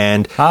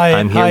 and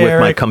I'm here with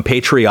Eric. my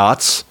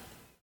compatriots,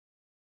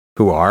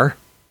 who are...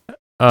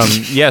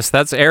 yes,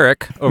 that's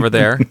Eric over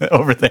there.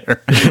 Over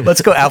there.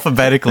 Let's go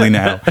alphabetically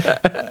now.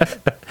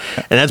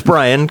 And that's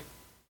Brian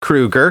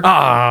Kruger.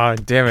 Ah,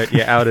 damn it!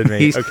 You outed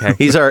me.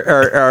 He's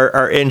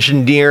our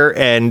engineer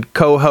and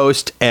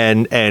co-host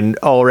and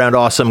all-around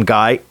awesome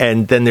guy.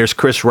 And then there's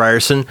Chris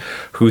Ryerson,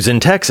 who's in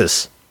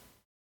Texas.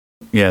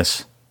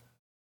 Yes.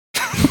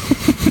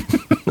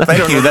 I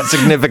don't know the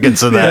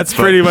significance of that. That's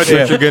pretty much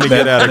what you're going to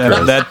get out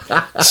of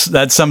Chris.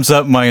 That sums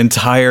up my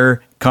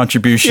entire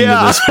contribution to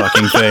this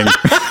fucking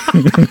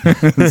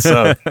thing.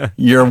 So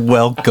you're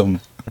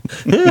welcome.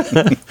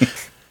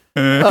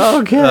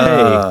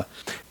 Okay.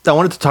 I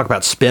wanted to talk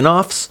about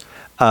spinoffs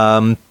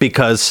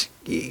because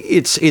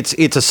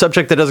it's a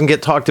subject that doesn't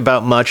get talked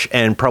about much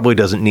and probably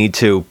doesn't need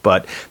to,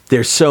 but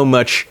there's so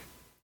much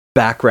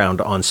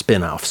background on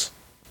spinoffs,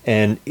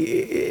 and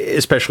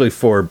especially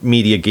for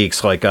media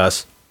geeks like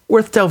us,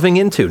 worth delving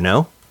into.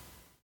 No,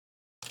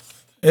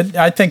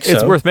 I think so.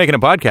 It's worth making a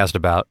podcast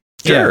about.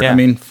 Sure. Yeah. I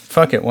mean,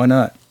 fuck it, why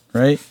not?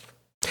 Right?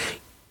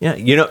 Yeah.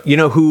 You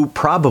know who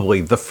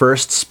probably the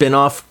first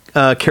spin-off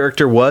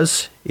character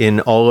was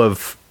in all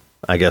of,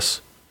 I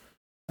guess,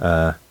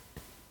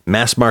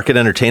 mass market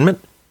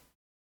entertainment?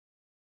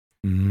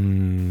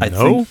 I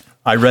think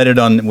I read it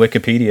on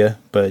Wikipedia,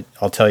 but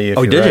I'll tell you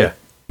if you're right. You?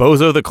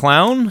 Bozo the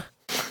Clown?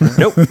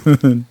 Nope.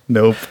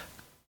 Nope.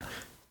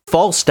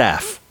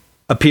 Falstaff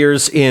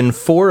appears in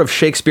 4 of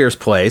Shakespeare's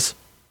plays.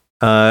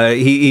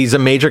 He's a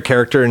major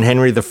character in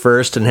Henry I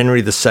and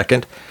Henry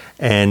II,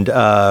 and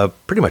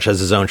pretty much has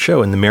his own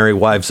show in The Merry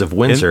Wives of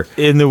Windsor.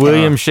 In the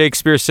William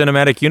Shakespeare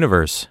cinematic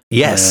universe.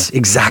 Yes,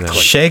 exactly.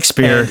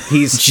 Shakespeare. And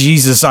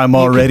Jesus, I'm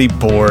already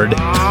bored.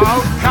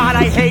 Oh, God,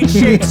 I hate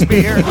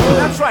Shakespeare.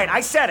 That's right,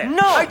 I said it.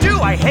 No, I do.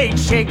 I hate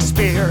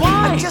Shakespeare.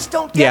 Why? I just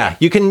don't get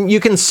it. You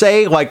can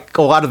say like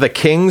a lot of the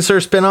kings are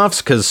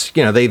spin-offs because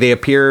they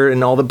appear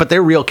in all but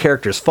they're real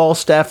characters.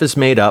 Falstaff is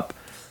made up.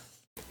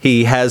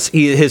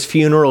 His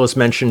funeral is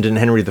mentioned in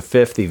Henry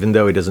V, even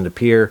though he doesn't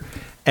appear.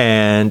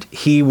 And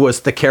he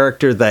was the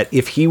character that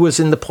if he was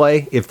in the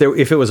play, if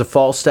it was a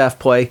Falstaff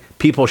play,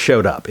 people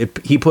showed up.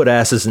 He put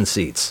asses in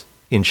seats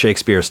in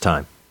Shakespeare's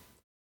time.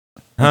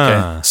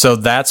 Okay. So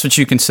that's what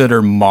you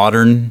consider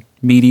modern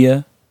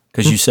media?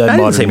 Because you said I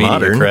modern didn't say media,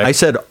 modern. correct?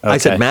 I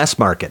said mass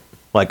market,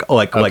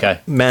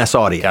 like mass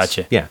audience.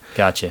 Gotcha. Yeah,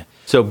 gotcha.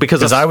 So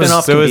because a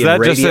spinoff So can is be that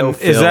in radio,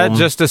 is that film.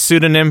 just a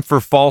pseudonym for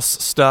false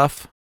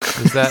stuff?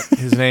 Is that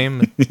his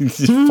name?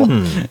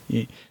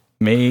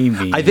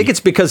 Maybe. I think it's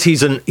because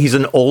he's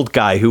an old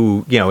guy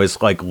who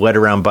is like led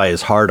around by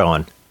his heart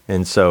on,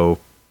 and so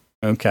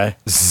okay.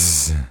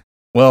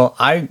 Well,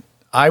 I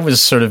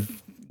was sort of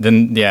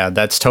then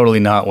that's totally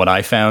not what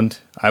I found.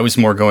 I was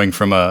more going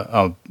from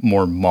a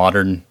more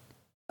modern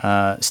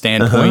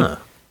standpoint,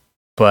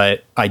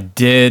 but I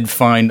did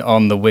find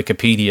on the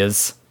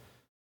Wikipedias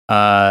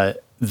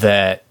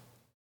that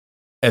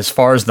as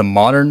far as the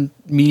modern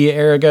media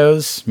era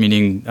goes,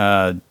 meaning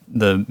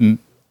the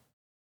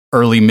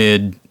early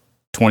mid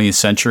 20th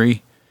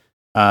century,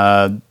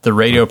 the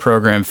radio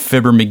program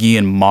Fibber McGee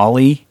and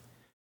Molly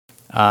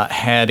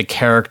had a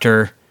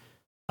character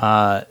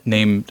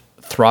named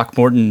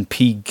Throckmorton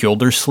P.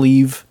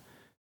 Gildersleeve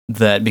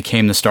that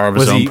became the star of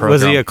his own program.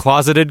 Was he a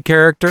closeted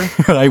character?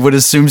 I would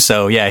assume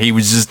so. Yeah, he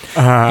was just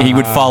he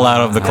would fall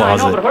out of the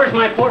closet. I know, but where's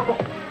my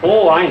portfolio?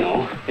 Oh, I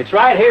know. It's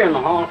right here in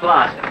the hall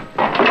closet.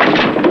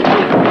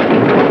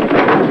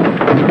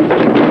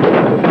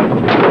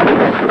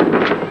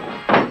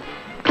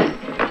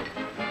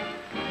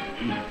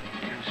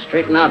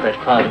 Straighten out that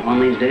closet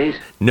one of these days.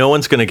 No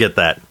one's going to get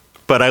that,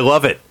 but I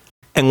love it.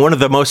 And one of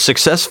the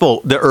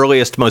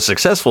earliest, most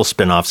successful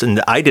spinoffs, and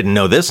I didn't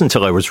know this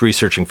until I was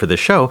researching for the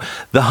show,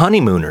 The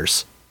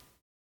Honeymooners,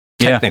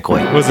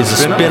 technically, is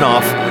a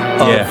spinoff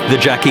of the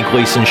Jackie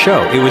Gleason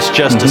show. It was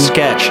just a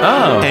sketch.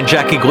 Oh. And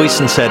Jackie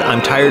Gleason said,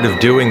 I'm tired of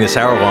doing this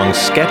hour-long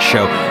sketch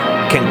show.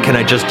 Can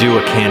I just do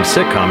a canned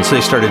sitcom? So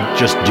they started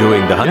just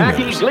doing The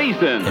Honeymooners. Jackie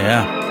Gleason.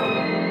 Yeah.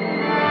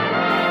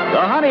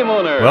 The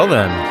Honeymooners. Well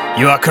then,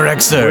 You are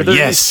correct, sir. were there any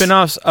Yes.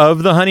 spin-offs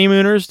of the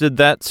Honeymooners? Did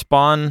that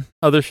spawn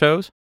other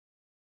shows?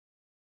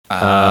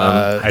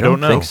 I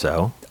don't know. think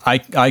so.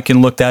 I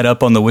can look that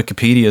up on the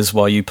Wikipedias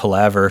while you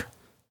palaver,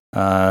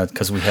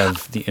 because we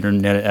have the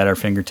internet at our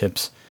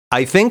fingertips.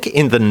 I think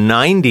in the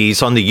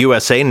 90s on the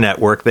USA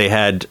Network, they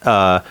had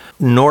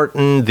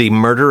Norton, the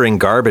Murdering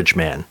Garbage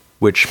Man,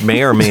 which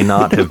may or may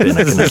not have been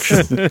a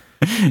connection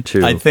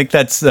to... I think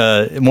that's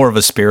more of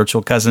a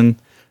spiritual cousin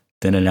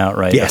than an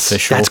outright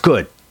official. That's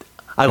good.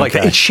 I like that.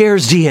 Okay. It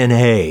shares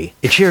DNA.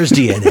 It shares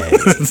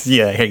DNA.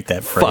 Yeah, I hate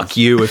that phrase. Fuck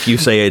you if you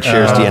say it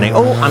shares DNA.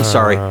 Oh, I'm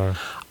sorry.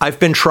 I've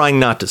been trying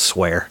not to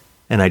swear,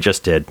 and I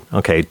just did.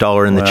 Okay,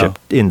 $1 in the chip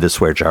in the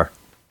swear jar.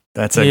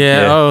 That's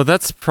Oh,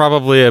 that's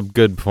probably a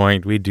good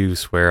point. We do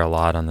swear a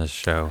lot on this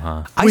show,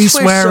 huh? I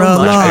swear so a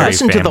much. lot. I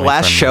listened to the Family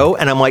last friendly. show,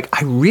 and I'm like,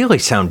 I really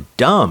sound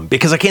dumb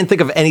because I can't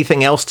think of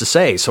anything else to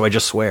say, so I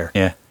just swear.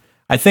 Yeah.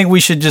 I think we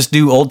should just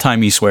do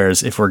old-timey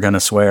swears if we're going to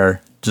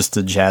swear, just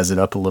to jazz it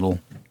up a little.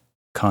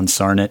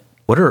 Consarn it.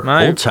 What are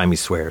old-timey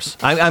swears?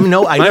 I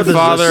know this is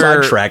a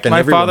sidetrack. And my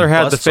everyone father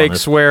had the busts on fake it.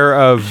 swear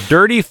of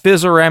dirty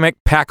fizzoramic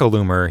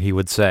packaloomer, he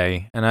would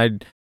say. And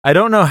I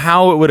don't know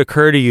how it would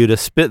occur to you to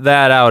spit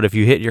that out if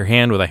you hit your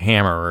hand with a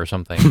hammer or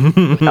something.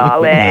 Well,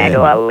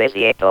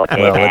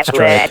 let's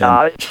try it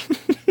then.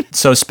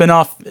 So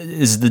spinoff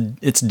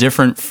it's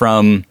different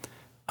from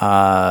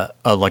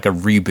like a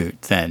reboot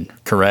then,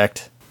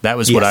 correct? That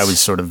was what I was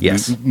sort of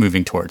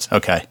moving towards.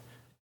 Okay.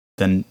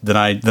 Then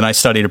I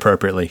studied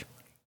appropriately.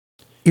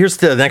 Here's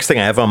the next thing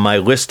I have on my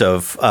list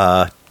of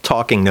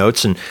talking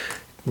notes, and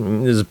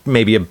this is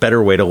maybe a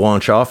better way to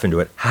launch off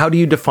into it. How do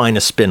you define a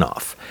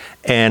spinoff?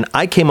 And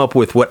I came up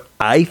with what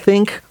I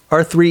think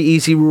are 3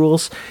 easy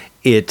rules.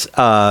 It's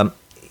a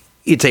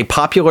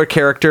popular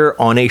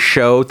character on a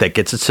show that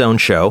gets its own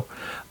show.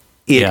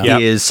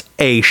 It is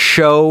a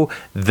show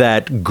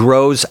that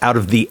grows out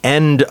of the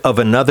end of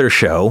another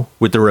show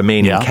with the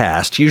remaining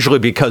cast, usually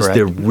because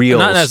the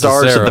real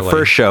stars of the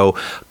first show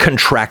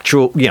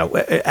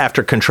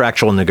after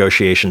contractual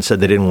negotiations said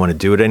they didn't want to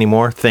do it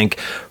anymore. Think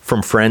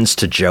From Friends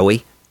to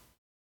Joey.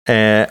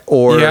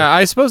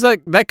 I suppose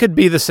that could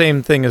be the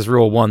same thing as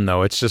Rule 1,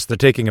 though. It's just they're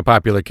taking a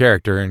popular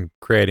character and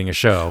creating a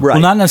show. Right.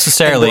 Well, not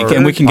necessarily.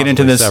 And we can get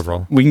into this.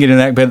 Several. We can get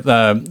into that.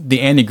 But the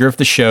Andy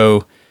Griffith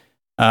Show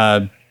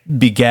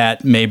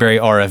begat Mayberry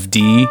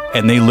R.F.D.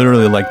 And they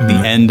literally, like, the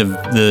end of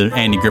the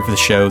Andy Griffith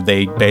Show,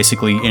 they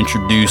basically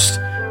introduced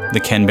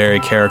the Ken Berry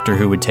character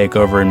who would take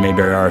over in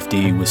Mayberry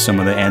R.F.D. with some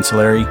of the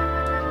ancillary.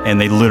 And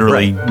they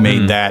literally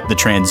made that the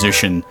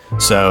transition.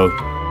 So...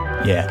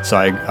 yeah, so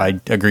I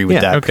agree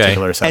with that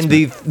particular assessment.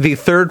 And the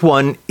third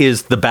one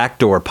is the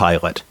backdoor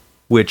pilot,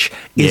 which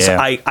is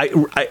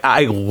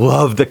I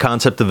love the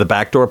concept of the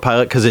backdoor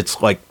pilot because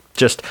it's like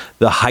just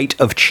the height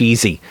of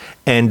cheesy.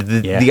 And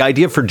the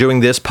idea for doing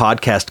this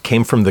podcast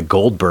came from the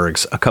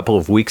Goldbergs a couple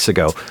of weeks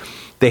ago.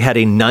 They had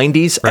a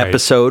 90s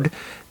episode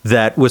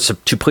that was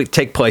to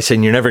take place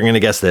in, you're never going to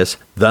guess this,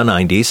 the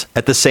 90s,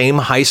 at the same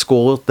high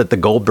school that the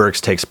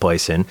Goldbergs takes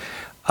place in,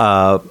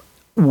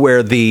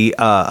 where the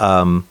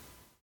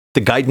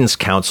the guidance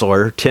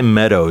counselor, Tim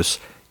Meadows,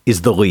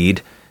 is the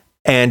lead.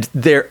 And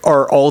there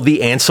are all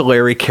the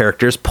ancillary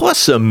characters, plus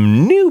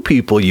some new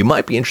people you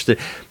might be interested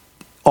in.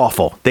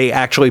 Awful. They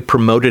actually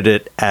promoted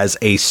it as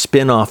a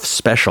spin-off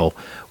special,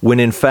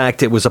 when in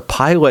fact it was a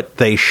pilot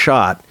they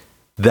shot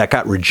that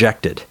got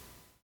rejected.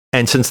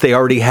 And since they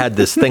already had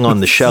this thing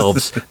on the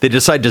shelves, they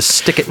decided to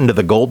stick it into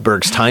the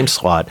Goldberg's time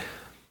slot.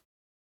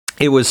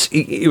 It was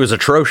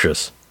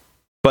atrocious.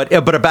 But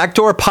a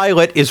backdoor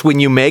pilot is when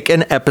you make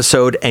an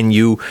episode and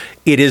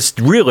it is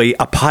really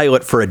a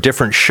pilot for a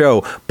different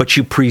show, but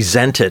you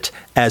present it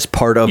as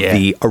part of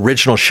the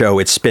original show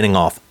it's spinning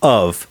off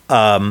of.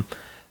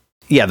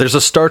 There's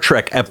a Star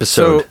Trek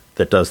episode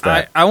that does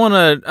that. I want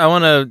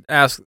to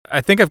ask,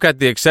 I think I've got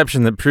the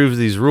exception that proves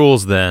these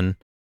rules then.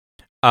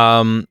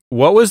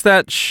 What was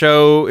that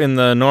show in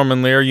the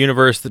Norman Lear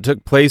universe that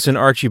took place in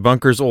Archie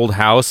Bunker's old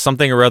house?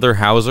 Something or other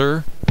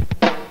Hauser?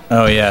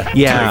 Oh yeah,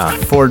 yeah.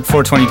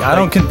 420. I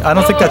don't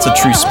think that's a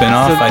true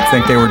spin-off. I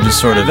think they were just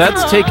sort of.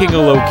 That's taking a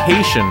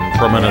location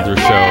from another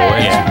show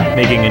and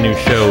making a new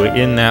show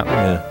in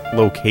that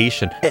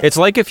location. It's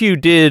like if you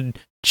did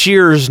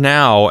Cheers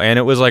now and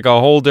it was like a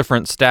whole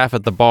different staff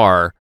at the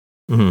bar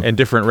and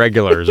different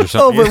regulars or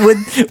something.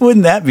 But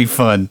wouldn't that be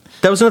fun?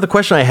 That was another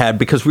question I had,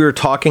 because we were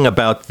talking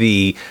about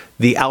the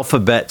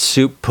alphabet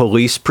soup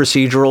police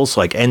procedurals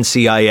like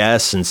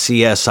NCIS and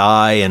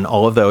CSI and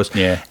all of those.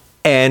 Yeah.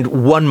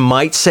 And one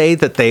might say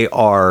that they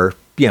are,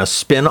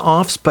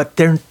 spin-offs, but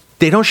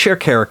they don't share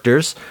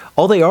characters.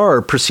 All they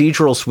are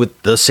procedurals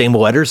with the same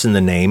letters in the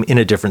name in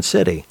a different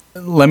city.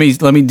 Let me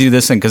do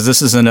this thing, because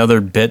this is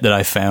another bit that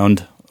I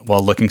found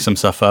while looking some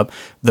stuff up.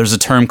 There's a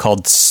term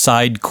called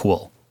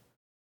Sidequel,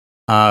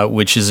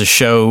 which is a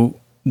show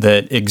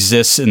that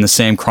exists in the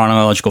same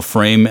chronological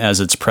frame as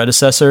its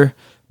predecessor,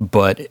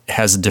 but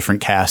has a different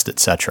cast,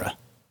 etc.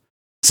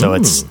 So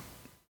it's a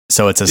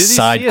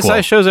sidequel. Did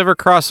CSI shows ever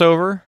cross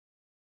over?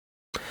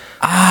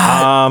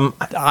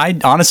 I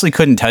honestly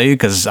couldn't tell you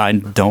because I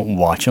don't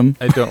watch them.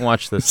 I don't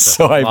watch this stuff.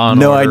 So I have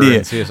no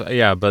idea.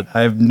 Yeah, but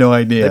I have no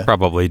idea. They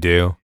probably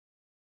do.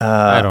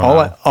 I don't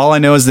know. All I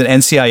know is that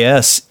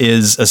NCIS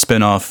is a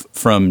spinoff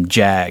from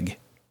JAG.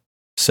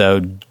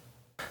 So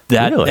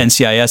that really?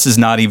 NCIS is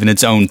not even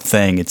its own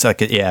thing. It's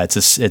like it's a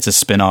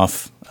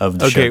spinoff of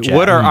the show. Okay,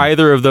 what are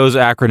either of those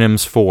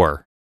acronyms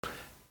for?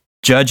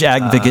 Judge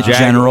Advocate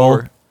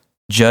General,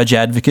 Judge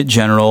Advocate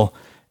General,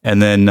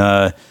 and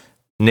then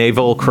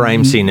Naval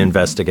Crime Scene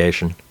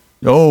Investigation.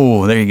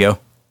 Oh, there you go.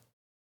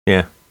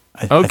 Yeah.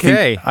 I think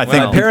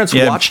my parents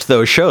watched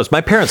those shows.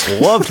 My parents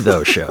loved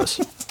those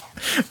shows.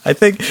 I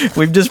think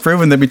we've just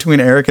proven that between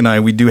Eric and I,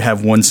 we do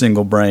have one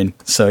single brain.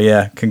 So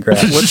yeah,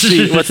 congrats. What's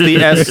the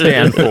S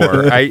stand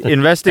for?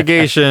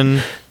 Investigation.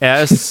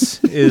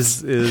 S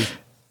is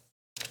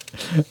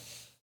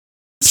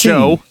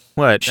show.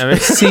 What? I mean,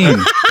 scene.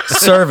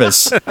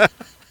 Service.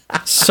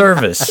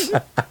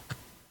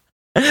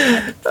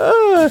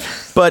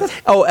 But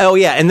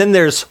yeah, and then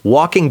there's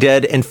Walking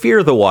Dead and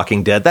Fear the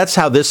Walking Dead. That's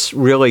how this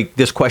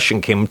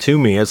question came to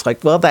me. It's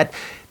like, well,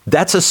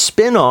 that's a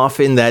spin-off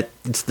in that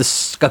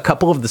it's a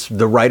couple of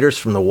the writers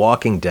from The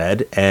Walking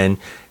Dead, and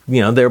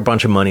they're a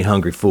bunch of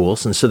money-hungry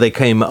fools, and so they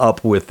came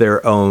up with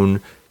their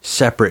own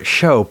separate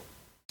show,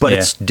 but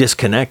it's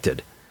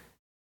disconnected.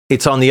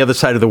 It's on the other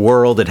side of the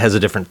world. It has a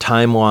different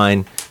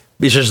timeline.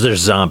 It's just there's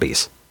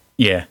zombies.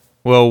 Yeah.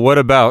 Well, what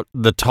about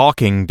The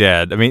Talking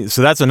Dead? I mean,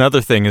 so that's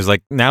another thing, is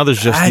like now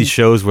there's just these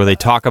shows where they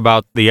talk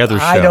about the other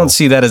show. I don't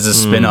see that as a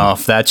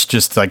spin-off. That's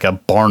just like a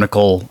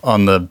barnacle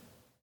on the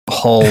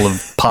hull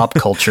of pop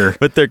culture.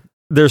 But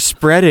they're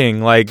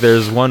spreading. Like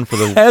there's one for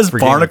the as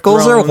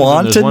barnacles are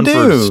wont to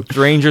do. For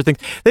Stranger Things.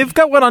 They've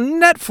got one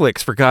on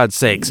Netflix, for God's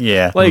sakes.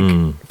 Yeah. Like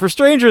for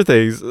Stranger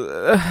Things.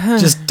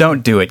 Just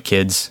don't do it,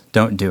 kids.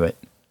 Don't do it.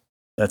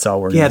 That's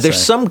all we're going to say.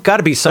 There's got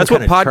to be some That's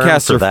kind what of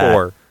podcasts term for are that.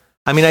 for.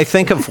 I mean, I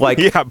think of like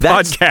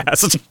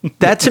podcast.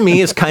 That to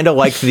me is kind of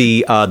like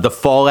the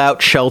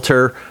Fallout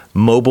Shelter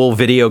mobile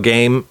video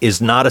game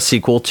is not a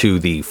sequel to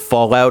the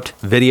Fallout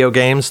video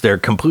games. They're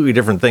completely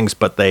different things,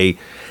 but they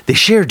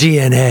share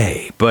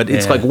DNA. But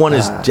it's like one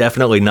is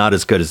definitely not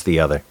as good as the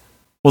other.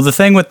 Well, the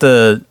thing with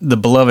the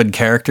beloved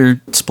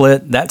character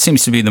split, that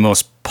seems to be the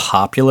most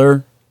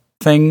popular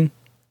thing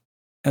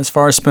as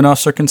far as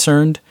spinoffs are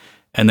concerned.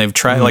 And they've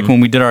tried, like when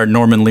we did our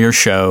Norman Lear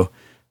show,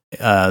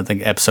 I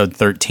think episode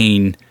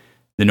 13,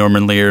 the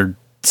Norman Lear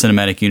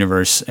cinematic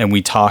universe, and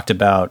we talked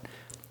about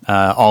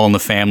All in the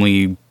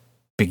Family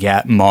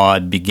begat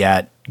Maude,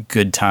 begat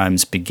Good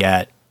Times,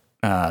 begat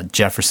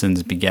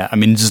Jefferson's, begat. I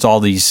mean, just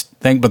all these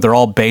things, but they're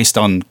all based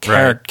on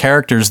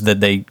characters that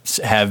they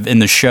have in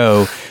the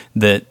show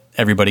that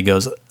everybody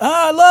goes,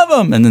 I love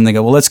them. And then they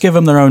go, well, let's give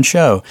them their own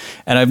show.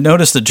 And I've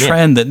noticed the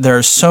trend that there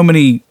are so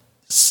many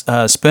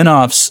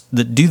spinoffs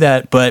that do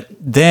that, but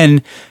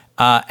then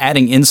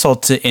adding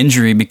insult to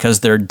injury because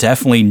they're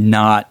definitely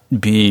not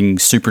being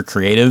super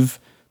creative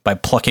by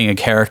plucking a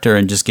character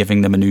and just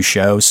giving them a new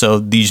show. So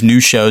these new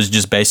shows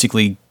just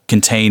basically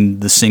contain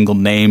the single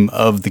name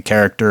of the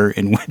character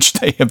in which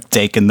they have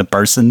taken the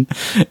person.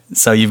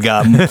 So you've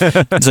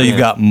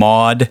got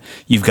Maude,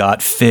 you've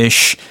got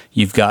Fish,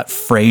 you've got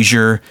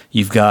Frasier,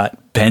 you've got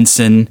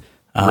Benson,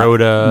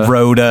 Rhoda.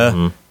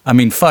 Mm-hmm. I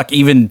mean, fuck,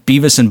 even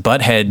Beavis and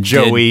Butthead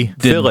Joey.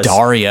 did Phyllis.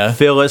 Daria.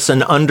 Phyllis,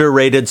 an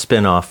underrated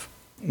spinoff.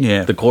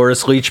 Yeah. The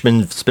Cloris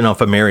Leachman spinoff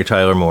of Mary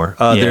Tyler Moore.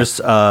 Yeah. There's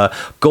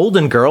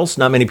Golden Girls,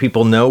 not many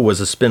people know, was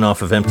a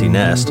spinoff of Empty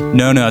Nest.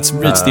 No, it's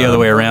the other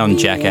way around,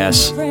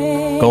 jackass.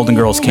 Golden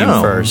Girls came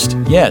first.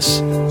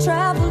 Yes.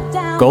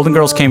 Golden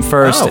Girls came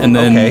first, and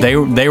then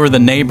they were the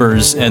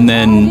neighbors, and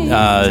then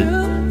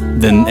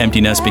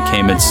Empty Nest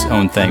became its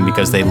own thing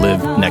because they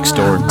lived next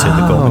door to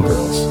the Golden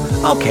Girls.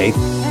 Okay,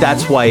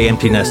 that's why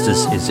Empty Nest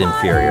is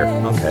inferior.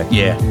 Okay.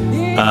 Yeah.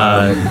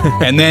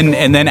 And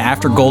then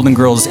after Golden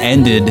Girls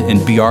ended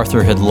and B.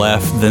 Arthur had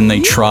left, then they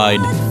tried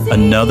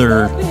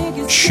another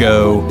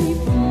show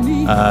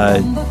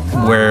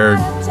where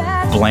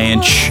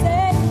Blanche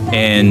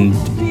and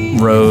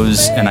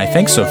Rose and I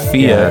think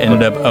Sophia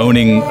ended up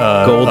owning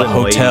Golden a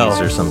hotel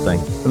Ladies or something.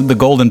 The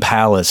Golden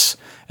Palace,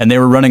 and they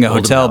were running a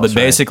hotel, Palace, but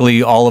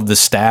basically all of the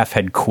staff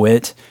had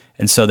quit.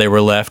 And so they were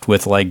left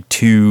with like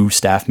 2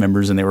 staff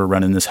members, and they were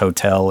running this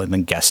hotel, and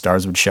then guest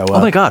stars would show up.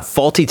 Oh my God,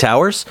 Faulty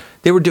Towers?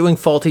 They were doing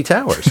Faulty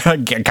Towers.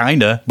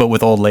 Kinda, but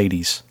with old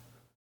ladies.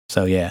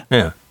 So yeah.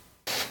 Yeah.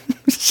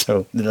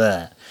 So.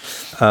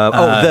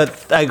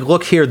 I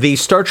look here. The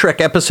Star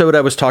Trek episode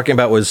I was talking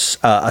about was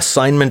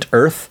Assignment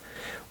Earth,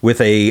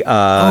 with a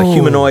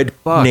humanoid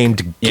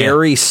named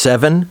Gary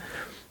 7,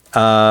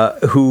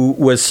 who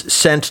was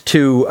sent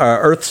to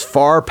Earth's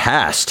far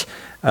past.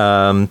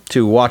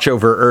 To watch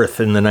over Earth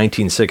in the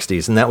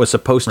 1960s, and that was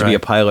supposed to be a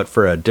pilot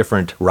for a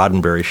different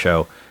Roddenberry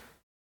show.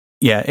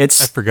 Yeah, I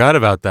forgot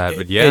about that,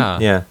 but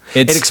yeah.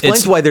 It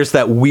explains why there's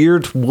that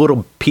weird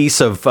little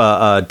piece of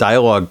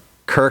dialogue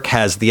Kirk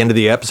has at the end of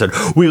the episode.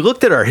 We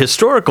looked at our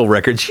historical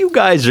records. You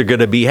guys are going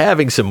to be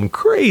having some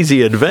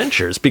crazy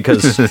adventures,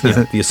 because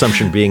the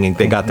assumption being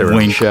they got their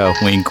own show.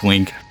 Wink,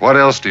 wink. What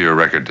else do your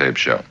record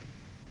tapes show?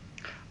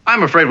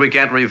 I'm afraid we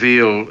can't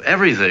reveal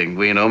everything,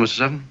 we know, Mr.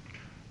 Seven.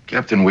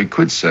 Captain, we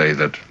could say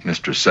that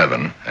Mr.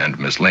 Seven and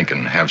Miss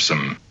Lincoln have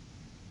some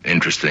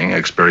interesting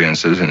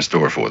experiences in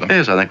store for them.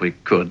 Yes, I think we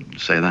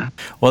could say that.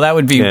 Well, that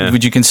would be,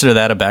 would you consider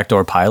that a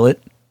backdoor pilot?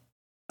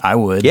 I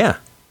would. Yeah.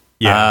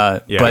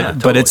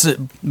 But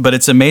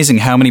it's amazing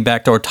how many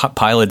backdoor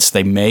pilots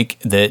they make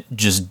that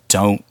just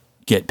don't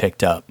get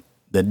picked up.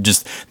 That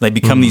just, they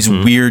become these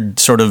weird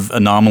sort of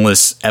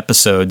anomalous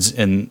episodes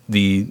in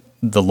the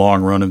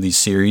long run of these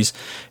series.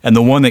 And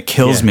the one that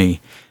kills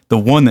me, the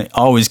one that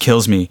always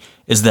kills me,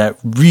 is that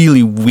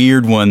really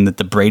weird one that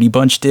the Brady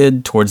Bunch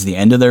did towards the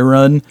end of their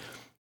run.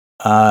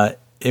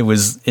 It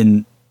was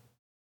in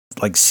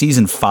like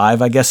season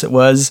 5, I guess it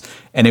was,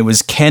 and it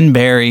was Ken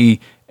Berry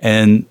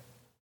and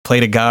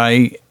played a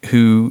guy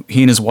who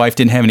he and his wife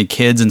didn't have any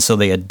kids, and so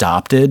they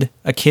adopted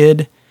a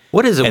kid.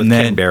 What is it with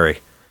Ken Berry?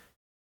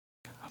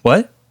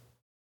 What?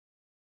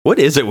 What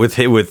is it with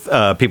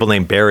people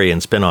named Barry and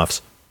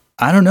spinoffs?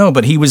 I don't know,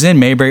 but he was in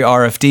Mayberry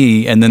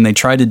R.F.D, and then they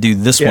tried to do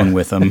this one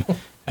with him.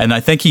 And I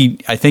think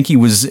he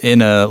was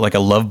in a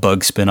Love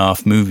Bug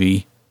spinoff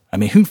movie. I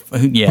mean, who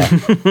yeah.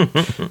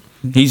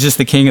 He's just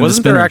the king of the spinoff.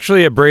 Wasn't there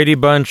actually a Brady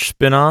Bunch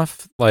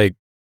spinoff? Like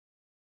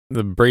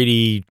the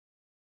Brady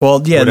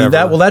Well, yeah,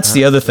 that's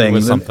the other thing. It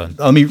was something.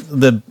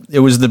 It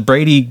was the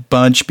Brady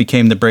Bunch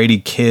became the Brady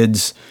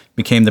Kids,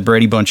 became the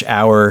Brady Bunch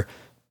Hour,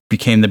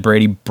 became the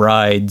Brady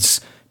Brides,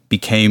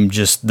 became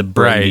just the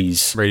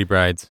Bradys. Brady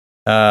Brides.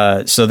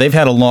 So they've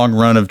had a long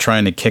run of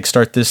trying to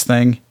kickstart this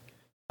thing.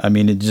 I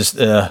mean, it just,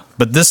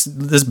 but this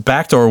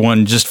backdoor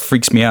one just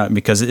freaks me out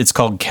because it's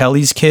called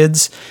Kelly's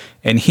Kids,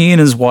 and he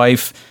and his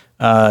wife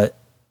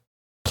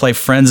play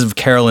friends of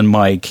Carol and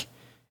Mike,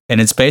 and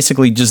it's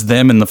basically just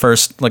them in the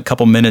first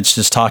couple minutes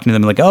just talking to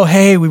them like, oh,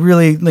 hey, we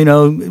really,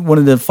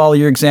 wanted to follow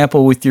your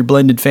example with your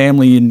blended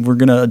family, and we're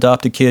going to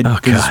adopt a kid. Oh,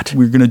 God.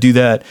 We're going to do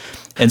that.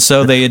 And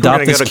so they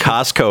adopt this kid. We're going to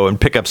go to Costco and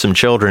pick up some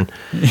children.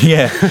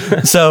 Yeah.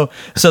 So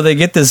they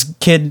get this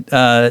kid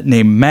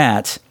named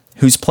Matt,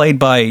 who's played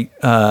by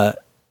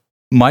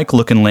Mike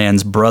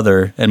Lookinland's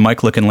brother, and Mike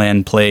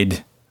Lookinland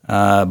played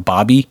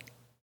Bobby.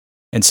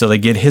 And so they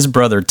get his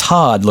brother,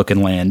 Todd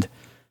Lookinland,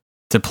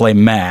 to play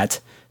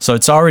Matt. So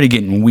it's already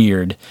getting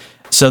weird.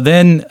 So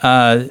then,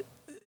 the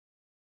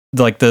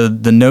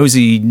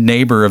nosy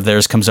neighbor of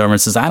theirs comes over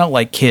and says, I don't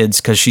like kids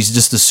because she's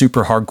just a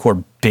super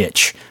hardcore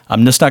bitch.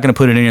 I'm just not going to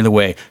put it any other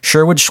way.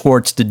 Sherwood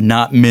Schwartz did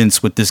not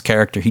mince with this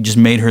character. He just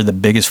made her the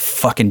biggest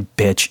fucking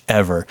bitch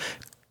ever.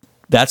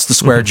 That's the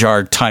swear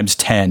jar times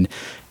 10.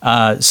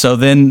 So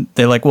then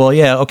they're like, well,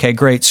 yeah, okay,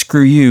 great,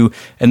 screw you.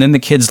 And then the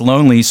kid's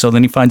lonely, so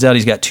then he finds out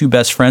he's got 2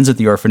 best friends at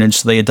the orphanage,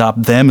 so they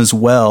adopt them as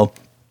well.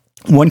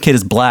 One kid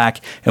is black,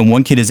 and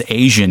one kid is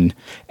Asian,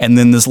 and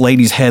then this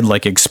lady's head,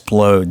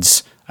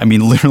 explodes. I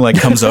mean, literally,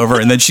 comes over,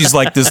 and then she's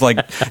this,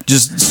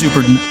 just super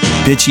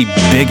bitchy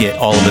bigot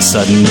all of a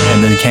sudden,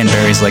 and then Ken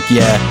Berry's like,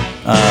 yeah,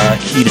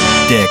 eat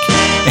a dick.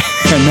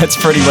 And that's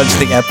pretty much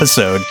the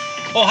episode.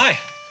 Oh, hi.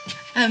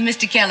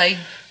 Mr. Kelly.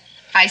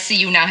 I see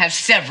you now have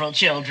several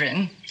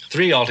children.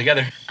 3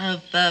 altogether.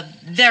 Of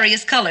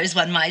various colors,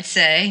 one might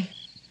say.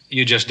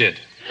 You just did.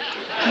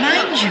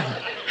 Mind you,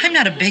 I'm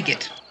not a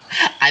bigot.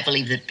 I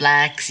believe that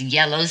blacks,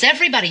 yellows,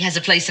 everybody has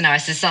a place in our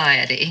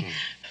society.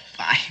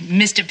 Why,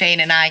 Mr. Payne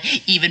and I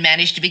even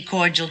managed to be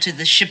cordial to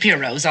the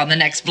Shapiros on the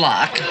next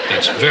block.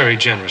 That's very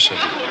generous of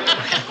you.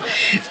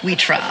 Well, we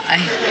try.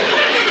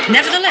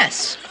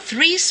 Nevertheless,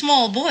 3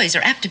 small boys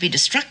are apt to be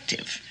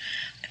destructive,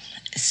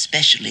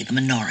 especially the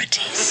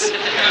minorities.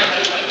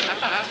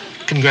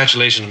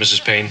 Congratulations,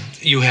 Mrs. Payne.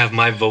 You have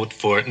my vote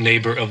for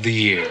Neighbor of the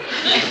Year.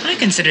 I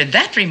consider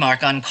that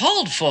remark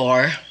uncalled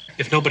for.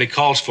 If nobody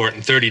calls for it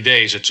in 30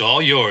 days, it's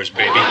all yours,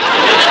 baby.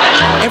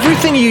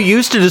 Everything you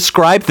used to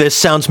describe this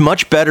sounds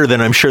much better than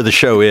I'm sure the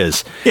show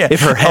is. Yeah. If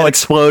her head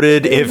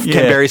exploded, if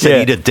Ken Berry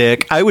said eat a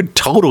dick, I would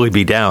totally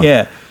be down.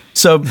 Yeah.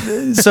 So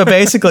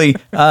basically,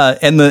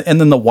 and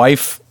then the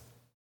wife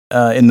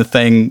in the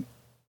thing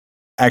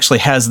actually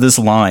has this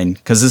line,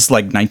 because this is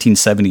like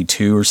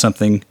 1972 or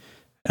something.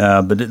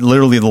 But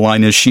literally the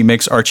line is, she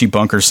makes Archie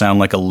Bunker sound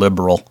like a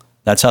liberal.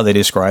 That's how they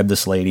describe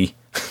this lady.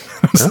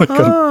 I was like,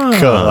 oh,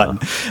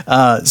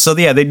 God. So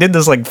yeah, they did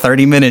this like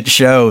 30-minute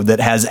show that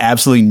has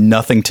absolutely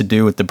nothing to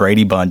do with the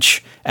Brady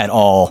Bunch at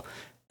all,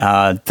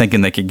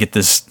 thinking they could get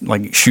this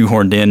like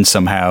shoehorned in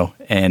somehow,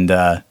 and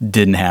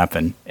didn't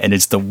happen. And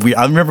it's I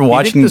remember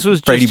watching this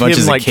was Brady Bunch him,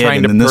 as a like, kid, trying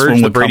and then to this purge one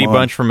the would Brady come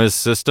Bunch on. from his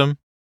system.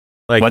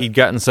 Like, What? he'd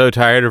gotten so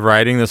tired of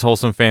writing this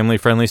wholesome,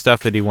 family-friendly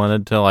stuff that he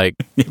wanted to like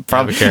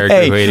have a character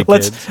Hey, who hated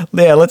let's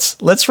kids.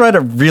 let's write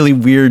a really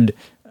weird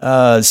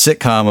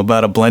sitcom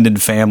about a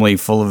blended family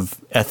full of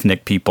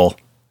ethnic people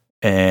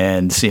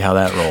and see how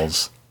that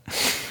rolls.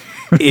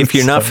 If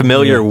you're not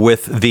familiar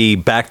with the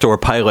backdoor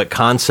pilot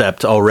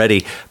concept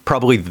already,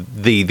 probably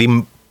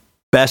the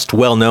best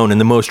well-known and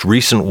the most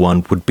recent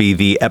one would be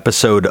the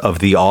episode of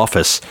The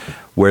Office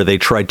where they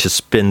tried to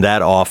spin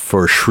that off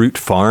for Schrute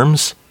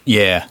Farms.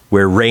 Yeah.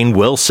 Where Rainn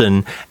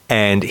Wilson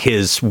and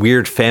his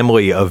weird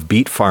family of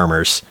beet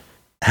farmers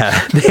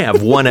they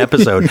have one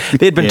episode.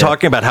 They had been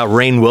talking about how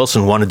Rainn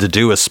Wilson wanted to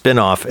do a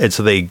spinoff, and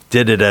so they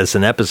did it as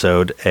an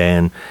episode,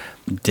 and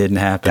didn't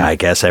happen. I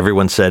guess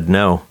everyone said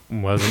no.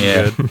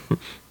 Wasn't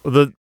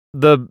good.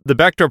 The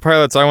backdoor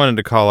pilots I wanted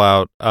to call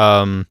out.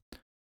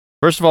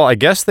 First of all, I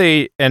guess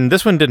and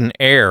this one didn't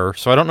air,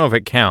 so I don't know if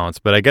it counts,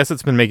 but I guess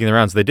it's been making the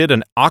rounds. They did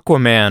an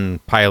Aquaman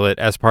pilot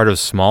as part of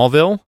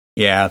Smallville.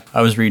 Yeah,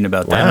 I was reading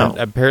about that. And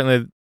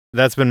apparently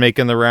that's been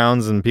making the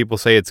rounds, and people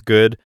say it's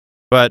good.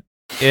 But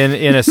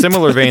in a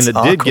similar vein that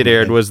did get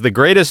aired was The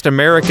Greatest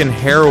American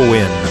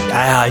Heroine.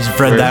 I've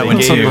read that one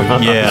too.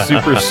 Yeah.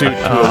 Super suit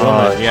to a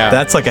woman. Yeah.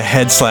 That's like a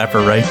head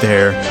slapper right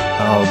there.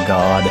 Oh,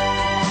 God.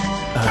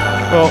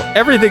 Well,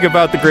 everything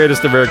about The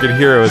Greatest American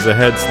Hero is a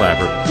head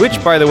slapper,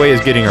 which, by the way,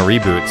 is getting a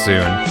reboot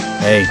soon.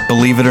 Hey,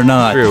 believe it or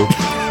not. True.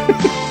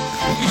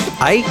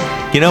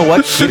 You know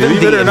what? Given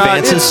Believe it the or not,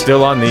 advances, it's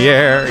still on the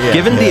air. Yeah.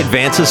 Given the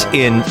advances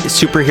in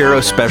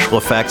superhero special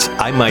effects,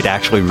 I might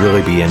actually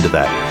really be into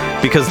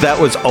that. Because that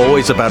was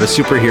always about a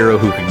superhero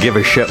who could give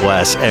a shit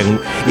less. And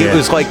it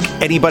was like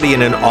anybody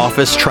in an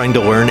office trying to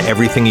learn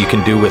everything you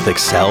can do with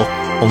Excel,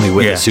 only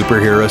with a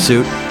superhero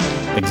suit.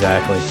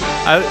 Exactly.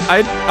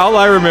 All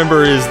I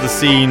remember is the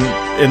scene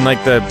in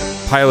like the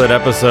pilot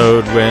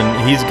episode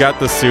when he's got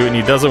the suit and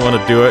he doesn't want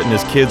to do it, and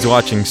his kid's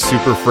watching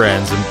Super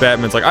Friends, and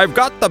Batman's like, "I've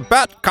got the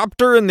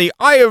Batcopter in the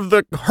eye of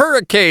the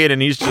hurricane,"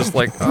 and he's just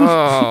like,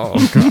 "Oh."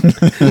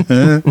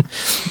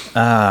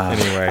 God.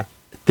 Anyway,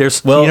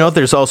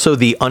 there's also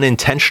the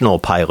Unintentional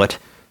pilot.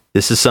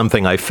 This is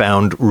something I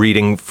found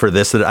reading for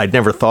this that I'd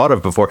never thought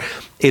of before.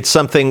 It's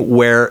something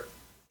where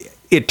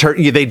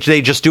they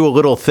just do a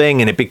little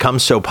thing and it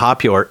becomes so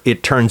popular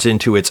it turns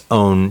into its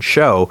own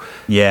show.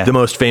 Yeah. The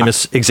most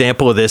famous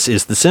example of this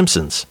is The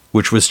Simpsons,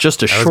 which was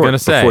just a short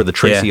before the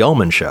Tracy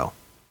Ullman show.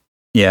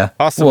 Yeah.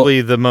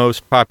 Possibly the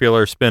most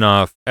popular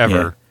spinoff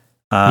ever.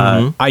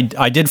 Yeah.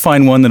 I did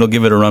find one that'll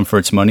give it a run for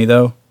its money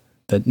though,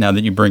 that now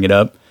that you bring it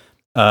up.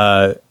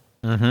 But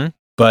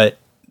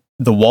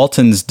the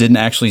Waltons didn't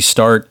actually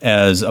start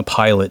as a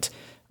pilot.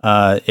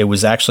 It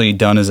was actually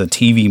done as a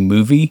TV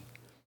movie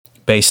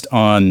based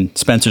on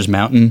Spencer's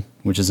Mountain,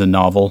 which is a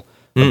novel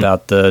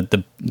about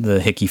the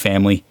Hickey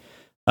family.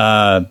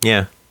 And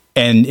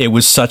it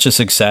was such a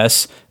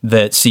success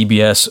that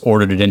CBS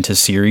ordered it into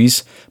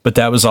series. But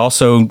that was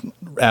also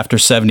after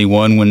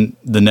 71 when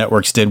the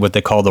networks did what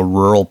they call the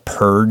Rural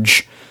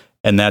Purge.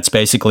 And that's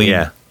basically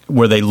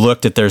where they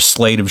looked at their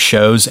slate of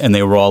shows and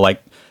they were all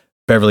like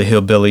Beverly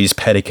Hillbillies,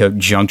 Petticoat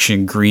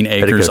Junction, Green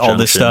Acres, all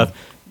this stuff.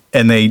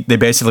 And they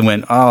basically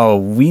went, oh,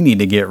 we need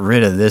to get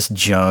rid of this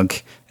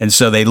junk. And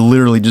so they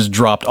literally just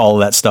dropped all of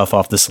that stuff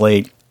off the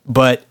slate.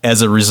 But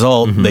as a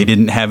result, they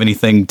didn't have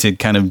anything to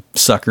kind of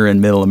sucker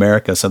in middle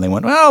America. So they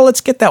went, well, let's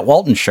get that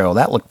Walton show.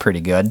 That looked pretty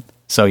good.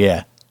 So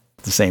yeah,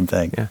 the same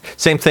thing. Yeah.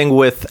 Same thing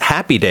with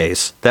Happy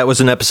Days. That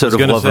was an episode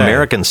of Love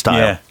American Style.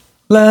 Yeah.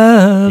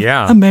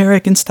 Love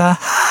American Style.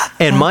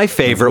 And my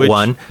favorite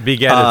one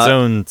begat its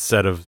own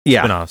set of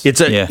spinoffs.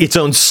 It's its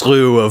own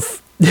slew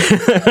of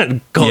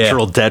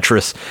cultural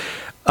detritus.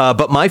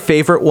 But my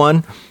favorite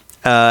one,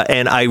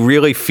 and I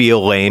really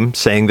feel lame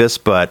saying this,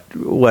 but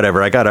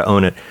whatever, I gotta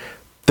own it.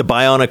 The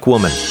Bionic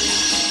Woman.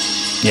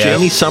 Yeah.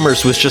 Jamie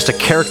Summers was just a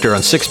character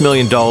on $6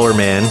 Million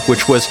Man,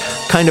 which was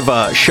kind of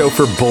a show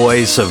for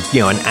boys of,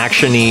 an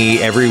action-y,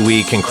 every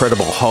week,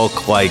 Incredible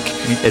Hulk-like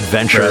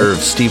adventure of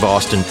Steve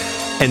Austin.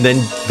 And then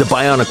the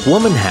Bionic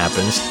Woman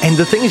happens, and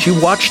the thing is, you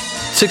watch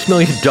 $6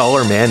 Million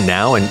Man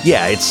now, and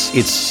yeah,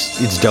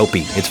 it's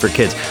dopey. It's for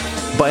kids.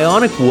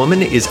 Bionic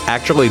Woman is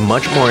actually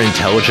much more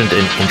intelligent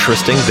and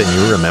interesting than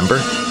you remember.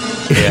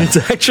 Yeah. It's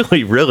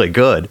actually really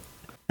good.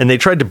 And they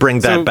tried to bring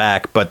that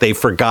back, but they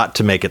forgot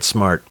to make it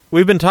smart.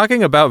 We've been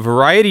talking about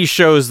variety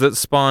shows that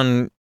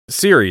spawn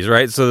series,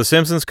 right? So The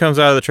Simpsons comes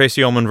out of the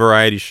Tracy Ullman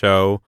variety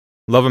show.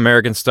 Love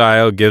American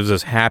Style gives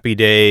us Happy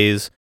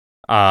Days.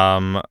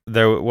 What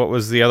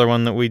was the other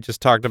one that we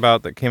just talked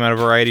about that came out of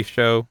a variety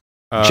show?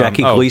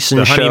 Jackie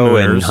Gleason show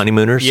and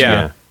Honeymooners.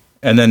 Yeah.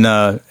 And then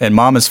and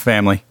Mama's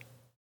Family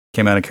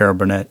came out of Carol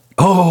Burnett.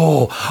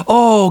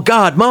 Oh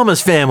God,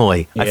 Mama's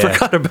Family. Yeah. I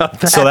forgot about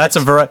that. So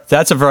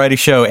that's a variety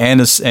show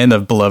and a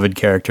beloved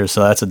character.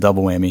 So that's a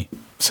double whammy.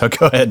 So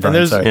go ahead,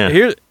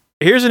 Brian.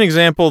 Here's an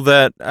example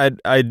that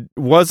I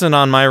wasn't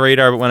on my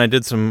radar, but when I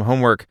did some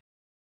homework,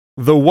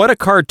 the What a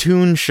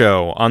Cartoon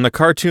show on the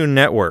Cartoon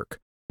Network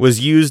was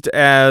used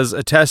as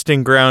a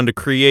testing ground to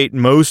create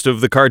most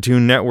of the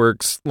Cartoon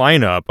Network's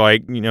lineup,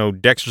 like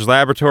Dexter's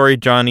Laboratory,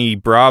 Johnny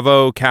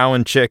Bravo, Cow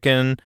and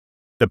Chicken,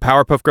 the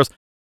Powerpuff Girls.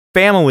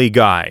 Family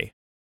Guy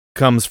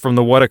comes from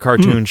the What a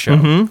Cartoon show.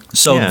 Mm-hmm.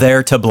 So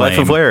they're to blame. Life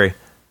of Larry.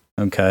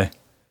 Okay.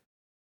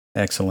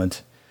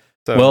 Excellent.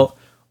 So,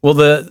 well,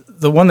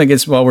 the one that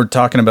gets, while we're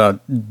talking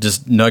about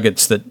just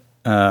nuggets that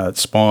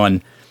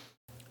spawn,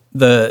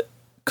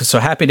 so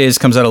Happy Days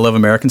comes out of Love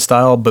American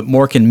Style, but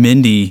Mork and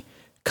Mindy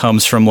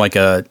comes from like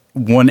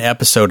one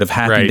episode of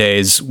Happy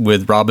Days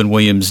with Robin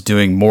Williams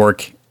doing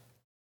Mork.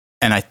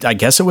 And I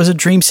guess it was a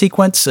dream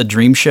sequence, a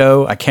dream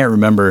show. I can't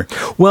remember.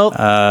 Well,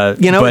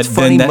 it's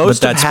funny.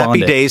 Most of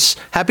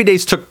Happy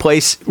Days took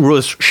place,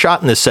 was shot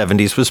in the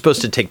 70s, was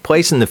supposed to take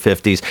place in the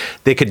 50s.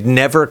 They could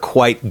never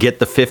quite get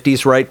the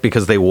 50s right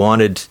because they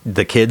wanted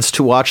the kids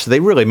to watch.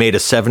 They really made a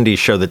 70s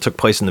show that took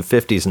place in the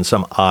 50s in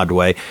some odd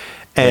way.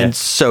 And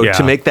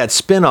to make that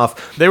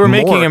spin-off, they were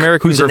making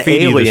American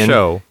Graffiti the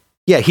show.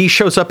 Yeah, he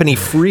shows up and he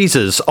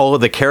freezes all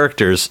of the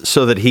characters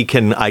so that he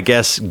can, I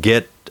guess,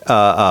 get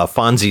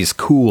Fonzie's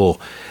cool.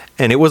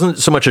 And it wasn't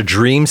so much a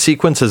dream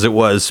sequence as it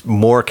was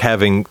Mork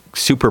having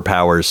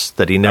superpowers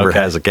that he never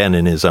has again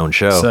in his own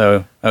show.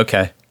 So,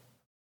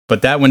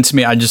 but that one to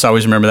me, I just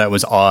always remember that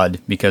was odd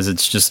because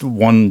it's just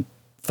one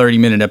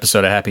 30-minute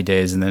episode of Happy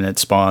Days and then it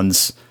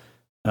spawns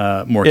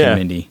Mork and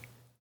Mindy.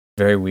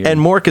 Very weird. And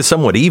Mork is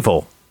somewhat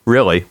evil,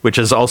 really, which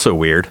is also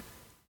weird.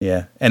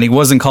 Yeah, and he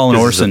wasn't Colin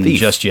Orson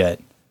just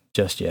yet.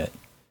 Yeah.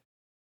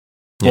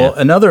 Well,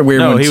 another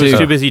weird one, he was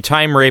too busy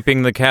time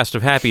raping the cast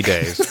of Happy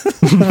Days.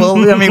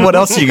 Well, I mean, what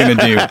else are you going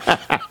to do?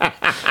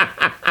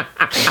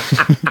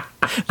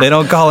 They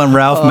don't call him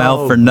Ralph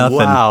Mouth for nothing.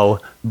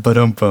 Wow.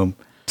 Boom.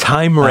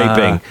 Time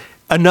raping.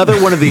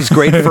 Another one of these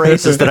great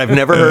phrases that I've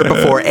never heard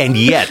before, and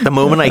yet, the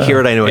moment I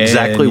hear it, I know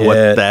exactly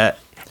what that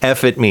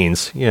F it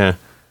means. Yeah.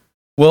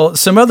 Well,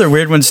 some other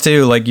weird ones,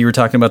 too, like you were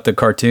talking about the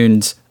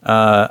cartoons.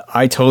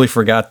 I totally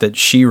forgot that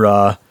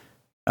She-Ra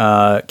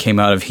came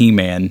out of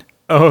He-Man.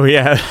 Oh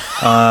yeah,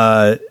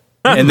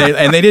 and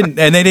they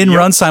didn't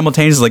run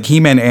simultaneously. Like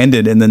He-Man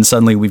ended, and then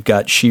suddenly we've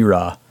got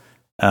She-Ra.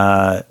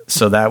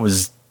 So that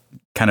was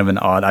kind of an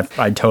odd.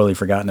 I'd totally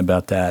forgotten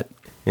about that.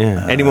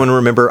 Yeah. Anyone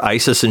remember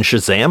Isis and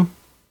Shazam?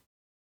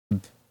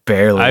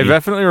 Barely. I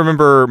definitely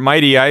remember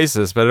Mighty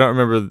Isis, but I don't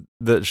remember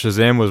that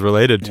Shazam was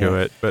related to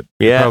it. But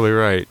you're probably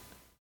right.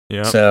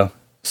 Yeah. So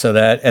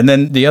that, and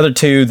then the other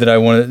two that I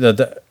wanted,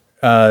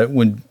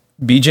 when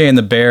BJ and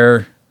the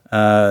Bear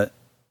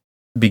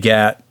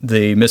begat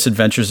the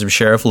Misadventures of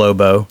Sheriff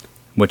Lobo,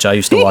 which I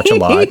used to watch a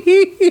lot,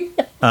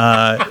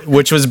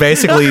 which was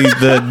basically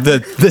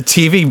the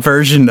TV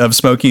version of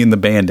Smokey and the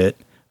Bandit.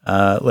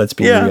 Let's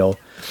be real.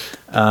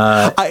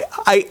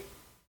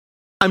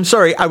 I'm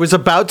sorry. I was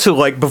about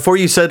to, before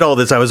you said all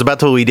this, I was about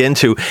to lead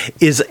into,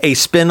 is a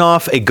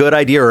spinoff a good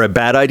idea or a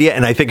bad idea?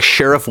 And I think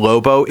Sheriff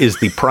Lobo is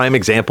the prime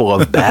example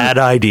of bad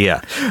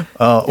idea.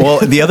 Well,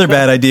 the other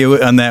bad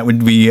idea on that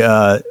would be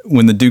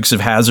when the Dukes of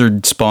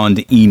Hazzard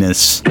spawned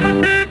Enos.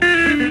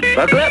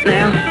 Buckle up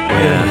now.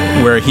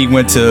 Yeah. Where he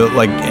went to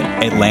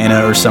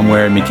Atlanta or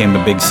somewhere and became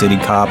a big city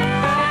cop.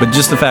 But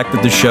just the fact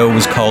that the show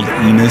was called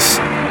Enos,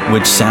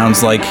 which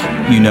sounds like,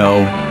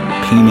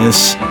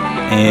 penis,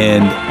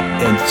 and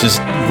it's just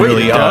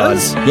really odd.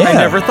 Yeah. I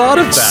never thought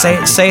of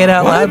that. Say it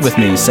out loud with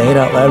me. Say it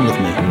out loud with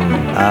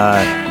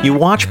me. You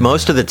watch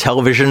most of the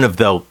television of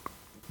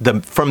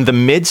from the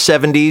mid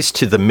 70s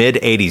to the mid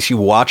 80s. You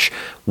watch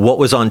what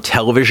was on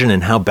television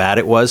and how bad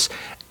it was.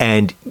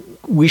 And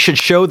we should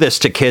show this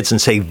to kids and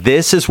say,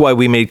 this is why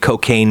we made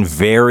cocaine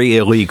very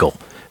illegal.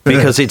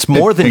 Because it's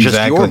more than just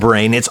your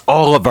brain. It's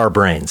all of our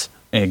brains.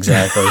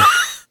 Exactly.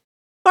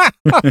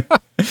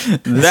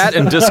 That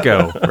and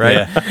disco,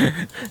 right?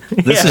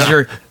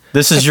 Yeah.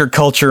 This is your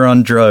culture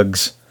on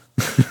drugs.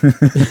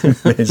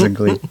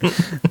 Basically.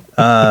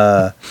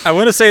 I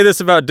want to say this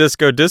about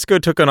disco. Disco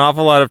took an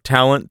awful lot of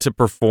talent to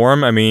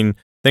perform. I mean,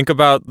 think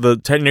about the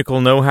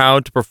technical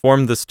know-how to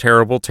perform this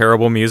terrible,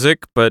 terrible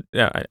music. But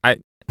I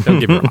don't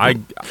get me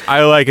wrong,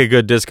 I like a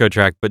good disco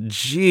track, but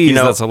geez,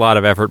 that's a lot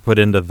of effort put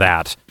into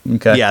that.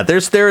 Okay. Yeah,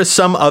 there is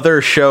some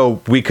other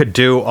show we could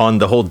do on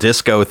the whole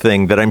disco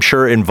thing that I'm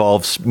sure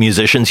involves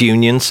musicians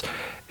unions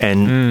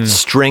and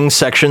string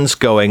sections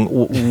going,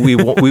 we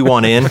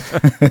want in.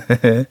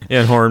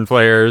 And horn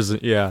players,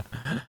 yeah.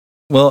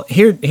 Well,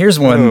 here's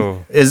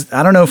one.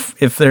 I don't know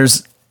if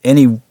there's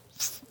any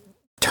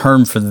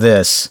term for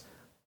this,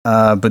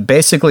 but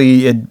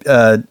basically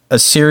a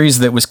series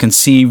that was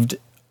conceived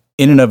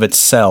in and of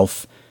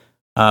itself,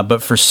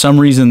 but for some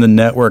reason the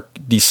network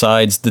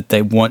decides that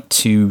they want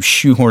to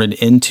shoehorn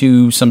it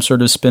into some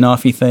sort of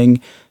spin-off-y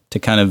thing to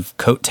kind of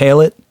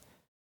coattail it.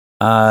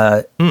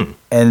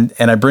 And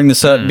I bring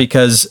this up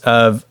because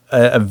of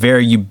a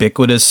very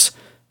ubiquitous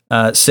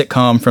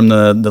sitcom from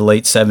the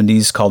late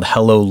 70s called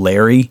Hello,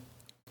 Larry,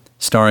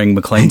 starring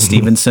McLean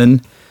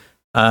Stevenson,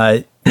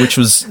 which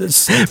was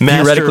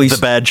theoretically the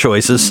bad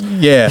choices.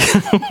 Yeah.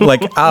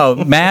 Like,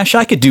 oh, MASH,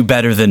 I could do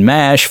better than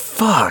MASH.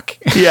 Fuck.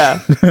 Yeah.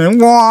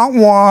 Wah,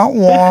 wah,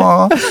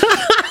 wah.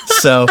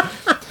 So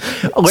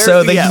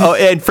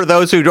and for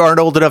those who aren't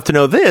old enough to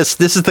know this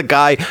is the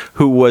guy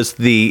who was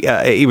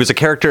he was a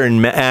character in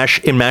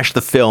MASH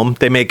the film.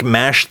 They make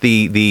MASH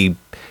the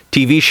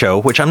TV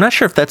show, which I'm not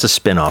sure if that's a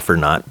spin-off or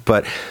not,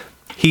 but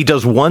he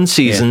does one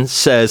season,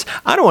 says,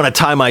 I don't want to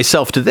tie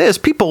myself to this.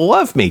 People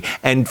love me.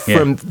 And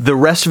from the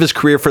rest of his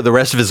career, for the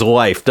rest of his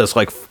life, does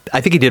I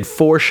think he did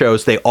 4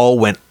 shows. They all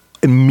went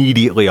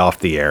immediately off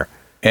the air.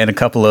 And a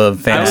couple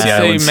of Fantasy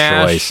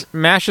Islands.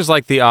 MASH is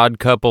like The Odd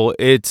Couple.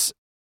 It's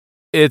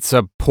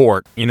a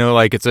port,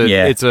 like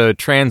it's a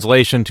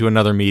translation to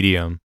another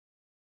medium.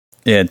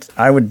 But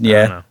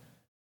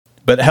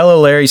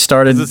Hello, Larry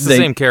started. It's the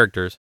same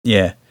characters.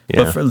 Yeah.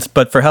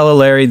 But for Hello,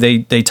 Larry,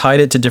 they tied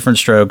it to Different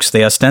Strokes.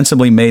 They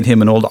ostensibly made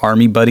him an old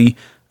army buddy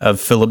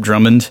of Philip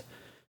Drummond,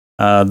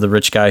 the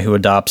rich guy who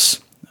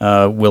adopts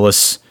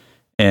Willis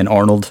and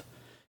Arnold,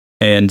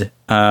 and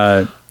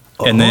then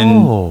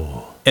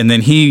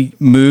he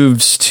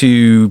moves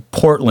to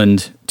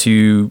Portland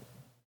to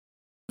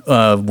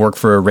work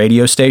for a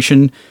radio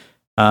station,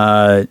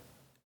 and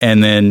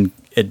then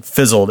it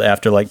fizzled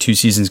after like 2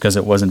 seasons because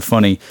it wasn't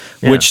funny,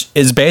 which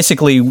is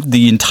basically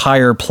the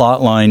entire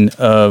plot line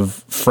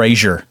of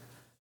Frasier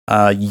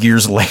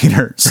years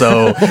later.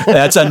 So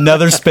that's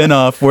another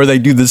spinoff where they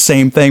do the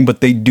same thing,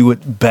 but they do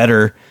it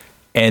better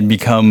and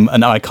become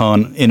an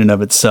icon in and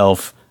of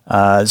itself.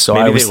 So maybe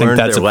I always think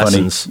that's a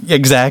lessons.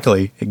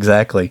 Funny.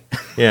 Exactly.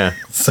 Yeah.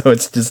 So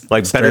it's just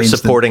like better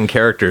supporting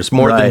characters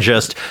more than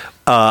just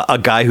a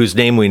guy whose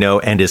name we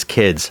know and his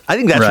kids. I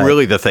think that's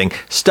really the thing.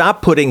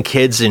 Stop putting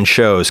kids in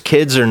shows.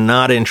 Kids are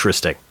not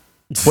interesting.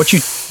 What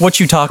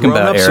you talking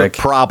about, Eric?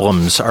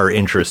 Problems are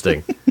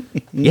interesting.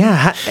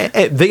 Yeah.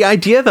 The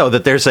idea though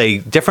that there's a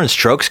Different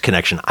Strokes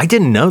connection, I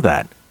didn't know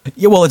that.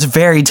 Yeah, well, it's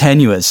very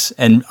tenuous,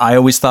 and I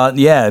always thought,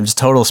 it was a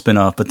total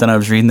spinoff. But then I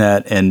was reading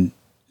that, and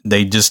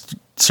they just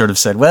sort of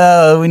said,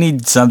 well, we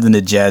need something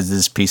to jazz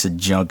this piece of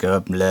junk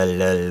up, blah,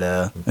 blah,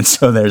 blah. And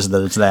so there's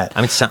that.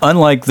 I mean,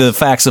 unlike the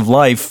Facts of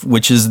Life,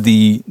 which is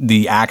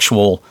the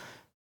actual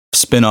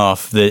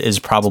spinoff that is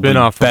probably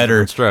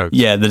better.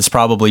 Yeah, that's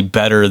probably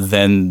better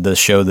than the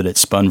show that it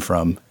spun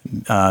from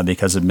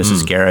because of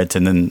Mrs. Garrett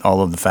and then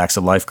all of the Facts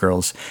of Life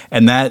girls.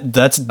 And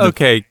that's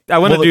okay. I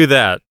want to do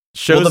that.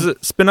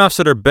 Spinoffs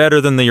that are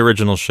better than the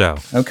original show.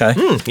 Okay.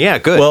 Yeah,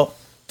 good.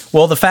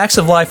 Well, the Facts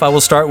of Life I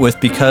will start with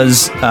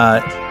because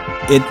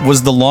it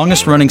was the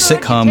longest running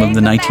sitcom of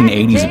the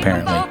 1980s,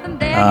 apparently.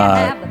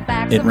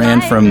 It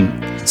ran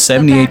from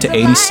 78 to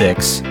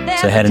 86, so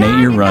it had an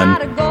 8-year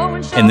run.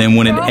 And then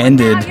when it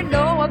ended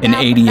in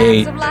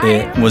 88,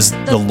 it was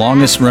the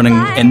longest running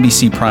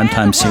NBC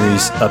primetime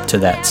series up to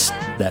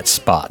that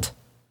spot,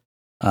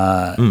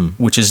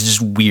 which is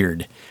just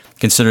weird,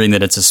 considering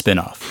that it's a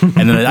spinoff.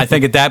 And then I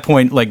think at that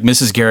point, like,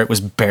 Mrs. Garrett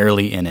was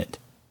barely in it.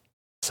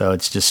 So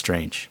it's just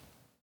strange.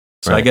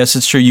 So I guess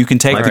it's true. You can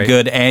take the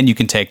good and you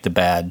can take the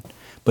bad.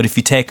 But if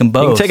you take them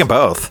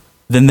both,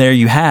 then there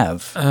you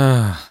have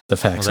the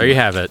facts. Well, there you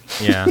have it.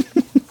 Yeah.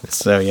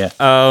 So yeah.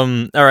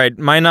 All right.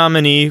 My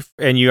nominee,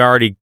 and you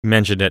already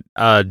mentioned it.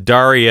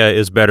 Daria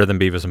is better than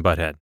Beavis and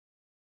Butthead.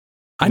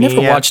 I never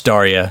watched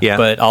Daria,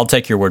 but I'll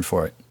take your word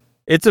for it.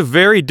 It's a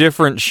very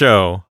different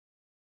show.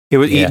 It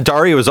was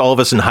Daria was all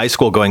of us in high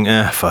school going,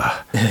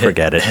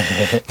 forget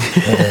it.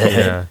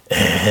 Yeah.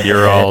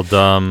 You're all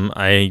dumb.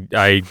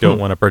 I don't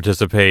want to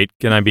participate.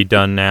 Can I be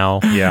done now?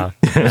 Yeah.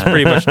 It's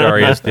pretty much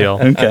Daria's deal.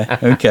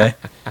 Okay.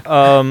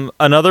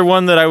 Another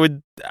one that I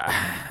would,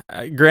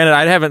 granted,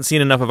 I haven't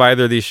seen enough of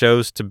either of these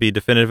shows to be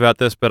definitive about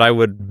this, but I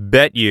would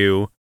bet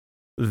you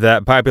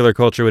that popular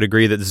culture would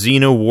agree that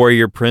Xena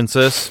Warrior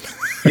Princess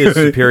is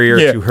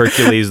superior to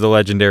Hercules, the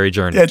Legendary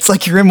Journey. It's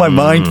like you're in my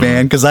mind,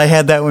 man, because I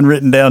had that one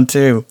written down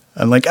too.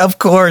 I'm like, of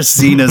course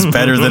Xena's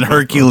better than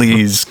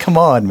Hercules. Come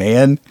on,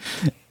 man.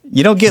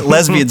 You don't get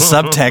lesbian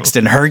subtext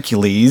in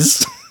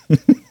Hercules.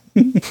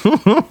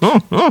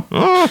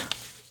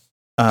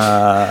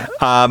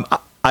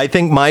 I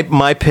think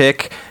my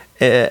pick.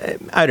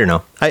 I don't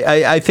know.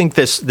 I think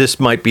this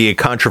might be a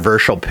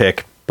controversial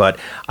pick, but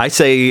I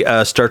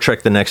say Star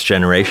Trek: The Next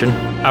Generation.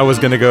 I was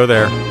going to go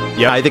there.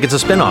 Yeah, I think it's a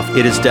spinoff.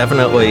 It is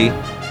definitely,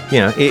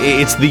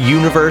 it's the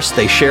universe.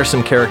 They share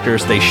some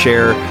characters. They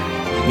share,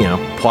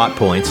 plot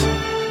points.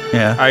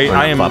 Yeah,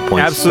 I am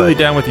absolutely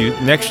down with you.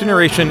 Next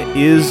Generation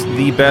is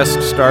the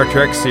best Star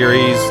Trek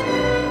series,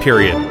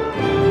 period.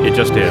 It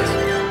just is.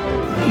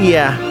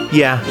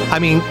 Yeah. I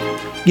mean,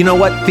 you know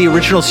what? The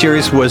original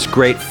series was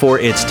great for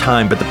its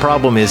time, but the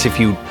problem is if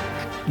you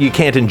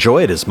can't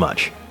enjoy it as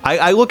much.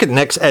 I look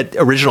at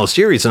original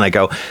series and I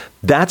go,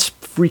 that's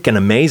freaking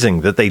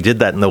amazing that they did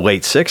that in the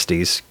late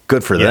 60s.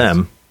 Good for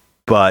them.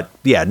 But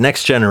yeah,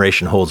 Next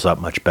Generation holds up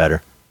much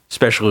better,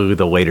 especially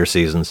the later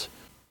seasons.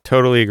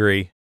 Totally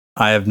agree.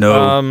 I have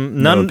no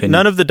opinion.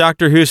 None of the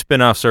Doctor Who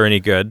spin-offs are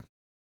any good.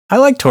 I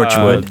like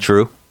Torchwood.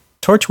 True.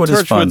 Torchwood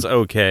is fun. Torchwood's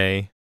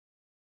okay.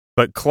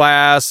 But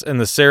Class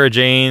and the Sarah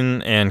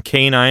Jane and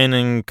K9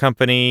 and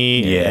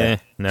Company,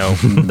 no.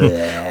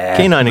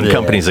 K9 and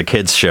Company's a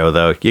kids show,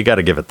 though. You got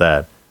to give it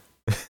that.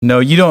 No,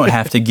 you don't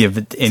have to give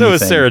it anything. So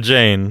is Sarah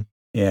Jane.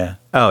 Yeah.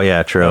 Oh,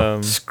 yeah,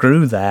 true.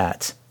 Screw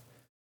that.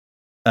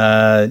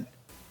 And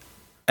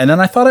then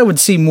I thought I would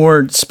see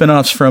more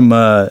spinoffs from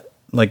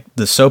like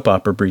the soap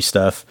opera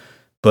stuff,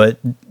 but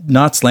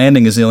Knots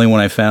Landing is the only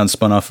one I found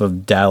spun off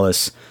of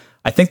Dallas.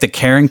 I think the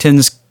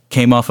Carringtons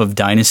came off of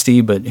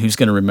Dynasty, but who's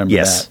going to remember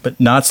that? But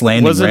Knots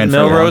Landing wasn't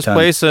Melrose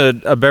Place a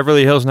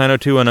Beverly Hills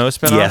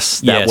 90210 spinoff?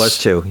 Yes, that was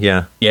too.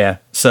 Yeah. Yeah.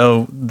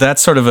 So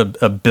that's sort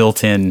of a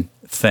built-in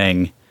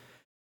thing.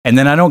 And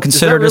then I don't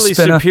consider it a really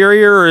spinoff.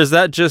 Superior, or is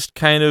that just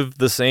kind of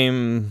the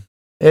same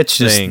It's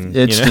just thing,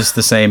 just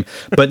the same.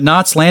 But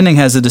Knots Landing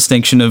has a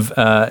distinction of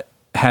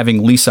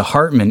having Lisa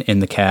Hartman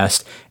in the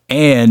cast,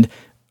 and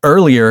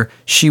earlier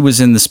she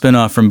was in the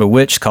spinoff from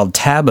Bewitched called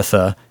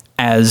Tabitha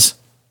as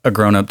a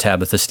grown-up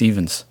Tabitha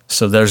Stevens.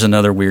 So there's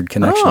another weird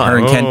connection.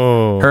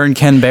 Her and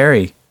Ken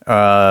Berry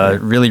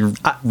really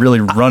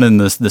running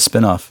the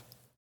spinoff.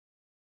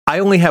 I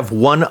only have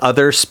one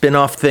other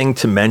spinoff thing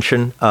to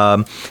mention,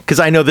 because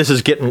I know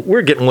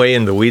we're getting way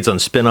in the weeds on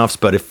spinoffs,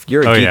 but if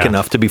you're a geek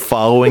enough to be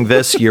following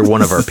this, you're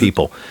one of our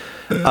people.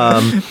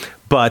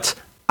 But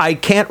I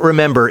can't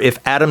remember if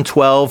Adam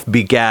 12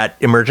 begat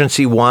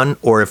Emergency 1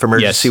 or if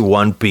Emergency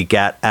 1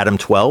 begat Adam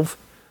 12.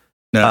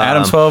 No,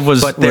 Adam 12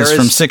 was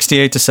from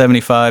 68 to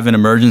 75, and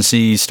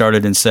Emergency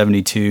started in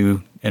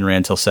 72 and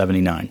ran till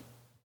 79.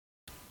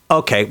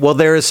 Okay, well,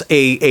 there's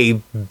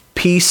a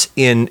piece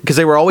because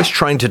they were always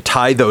trying to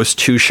tie those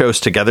two shows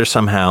together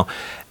somehow.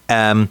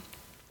 And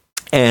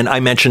I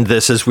mentioned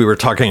this as we were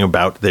talking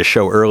about this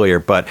show earlier,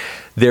 but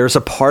there's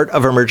a part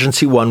of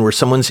Emergency 1 where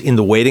someone's in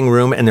the waiting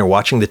room and they're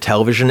watching the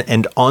television,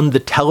 and on the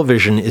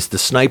television is the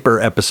sniper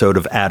episode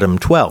of Adam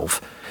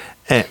 12.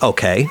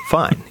 Okay,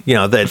 fine.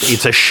 That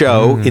it's a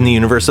show in the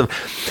universe of,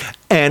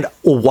 and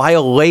a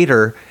while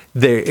later,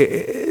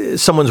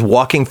 someone's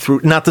walking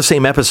through, not the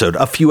same episode,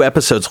 a few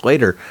episodes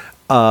later,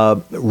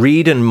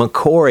 Reed and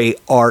McCoy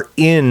are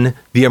in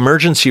the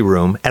emergency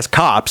room as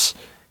cops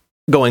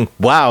going,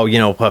 wow,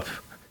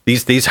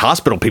 these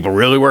hospital people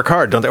really work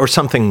hard, don't they? Or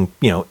something,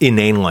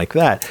 inane like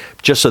that,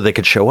 just so they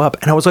could show up.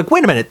 And I was like,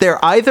 wait a minute,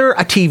 they're either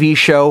a TV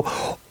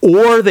show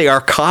or they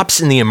are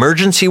cops in the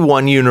Emergency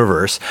 1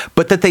 universe,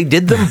 but that they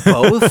did them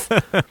both?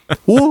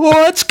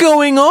 What's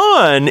going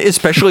on?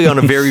 Especially on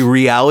a very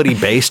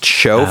reality-based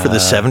show for the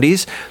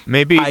 70s.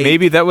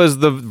 Maybe that was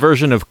the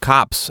version of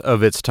Cops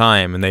of its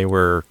time, and they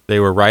were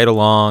right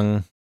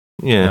along.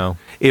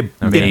 It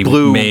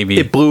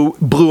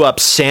blew up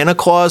Santa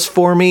Claus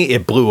for me.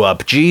 It blew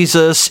up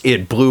Jesus.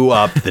 It blew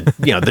up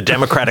the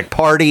Democratic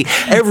Party.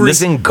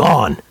 Everything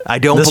gone. I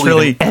don't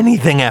believe in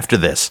anything after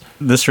this.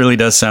 This really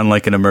does sound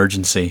like an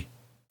emergency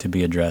to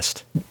be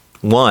addressed.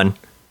 One.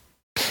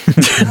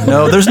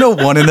 No, there's no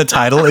one in the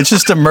title. It's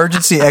just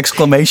emergency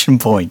exclamation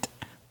point.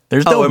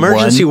 There's no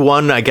Emergency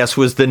 1, I guess,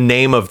 was the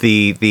name of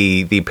the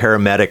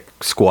paramedic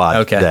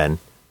squad then.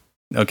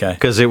 Okay.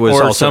 Because it was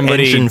also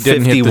somebody Engine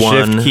didn't 51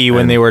 hit the shift key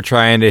when they were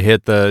trying to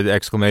hit the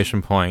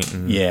exclamation point.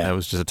 And that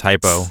was just a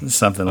typo.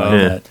 Something like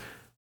that.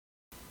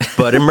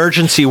 But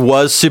Emergency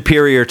was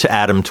superior to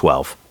Adam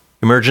 12.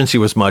 Emergency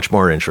was much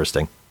more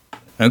interesting.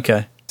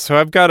 Okay. So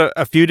I've got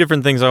a few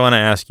different things I want to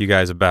ask you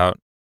guys about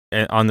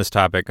on this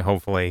topic.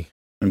 Hopefully,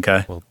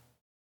 we'll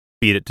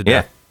beat it to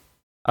death.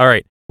 All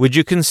right. Would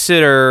you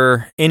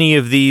consider any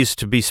of these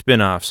to be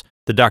spinoffs?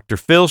 The Dr.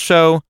 Phil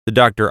Show, the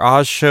Dr.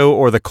 Oz Show,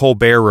 or the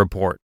Colbert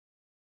Report?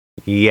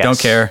 Yes. Don't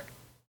care.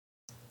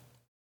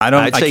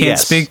 I can't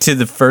speak to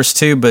the first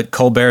two, but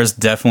Colbert is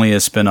definitely a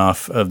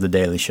spinoff of The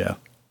Daily Show.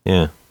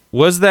 Yeah.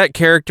 Was that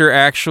character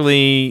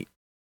actually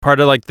part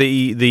of like the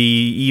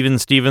Even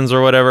Stevens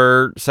or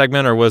whatever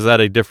segment, or was that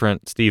a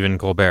different Stephen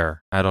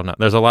Colbert? I don't know.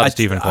 There's a lot of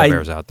Stephen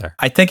Colberts out there.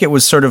 I think it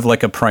was sort of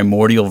like a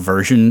primordial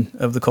version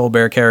of the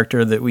Colbert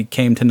character that we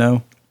came to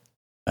know.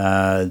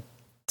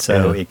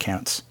 So it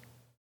counts.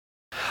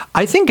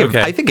 I think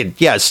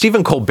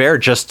Stephen Colbert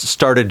just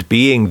started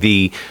being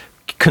the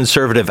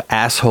conservative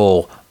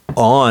asshole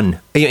on,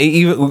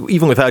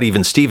 even without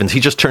even Stevens. He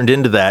just turned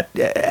into that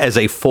as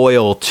a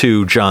foil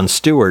to Jon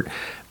Stewart.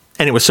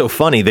 And it was so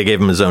funny, they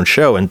gave him his own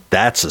show, and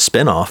that's a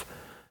spinoff.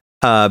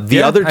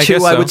 The other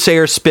two, I would say,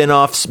 are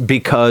spinoffs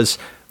because,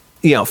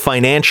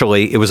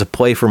 financially, it was a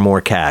play for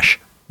more cash.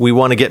 We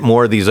want to get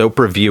more of these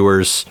Oprah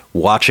viewers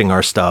watching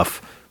our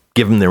stuff,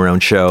 give them their own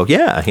show.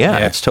 Yeah,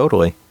 it's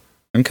totally.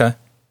 Okay.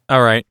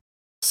 All right.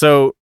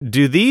 So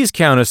do these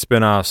count as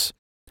spinoffs?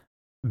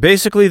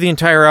 Basically, the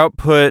entire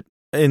output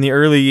in the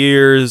early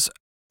years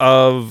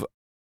of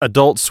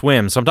Adult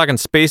Swim. So I'm talking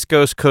Space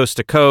Ghost Coast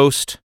to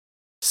Coast,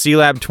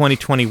 C-Lab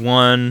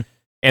 2021,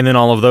 and then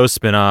all of those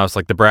spinoffs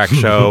like The Brack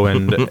Show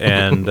and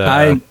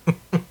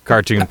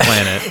Cartoon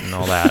Planet and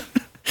all that.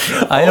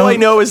 All I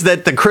know is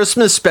that the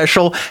Christmas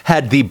special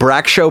had the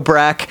Brack Show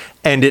Brack,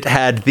 and it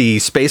had the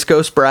Space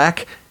Ghost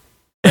Brack.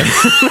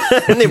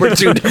 And they were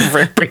two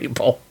different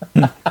people.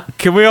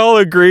 Can we all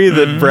agree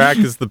that Brack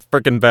is the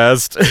frickin'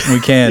 best? We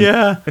can.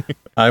 Yeah.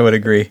 I would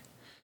agree.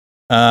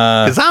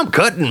 Because I'm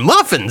cutting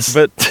muffins.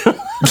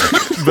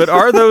 But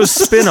are those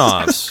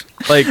spin-offs?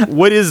 Like,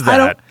 what is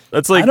that?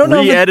 That's like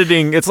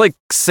re-editing. It's like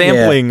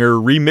sampling or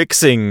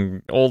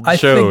remixing old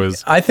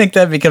shows. I think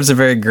that becomes a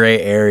very gray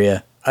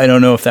area. I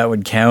don't know if that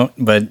would count,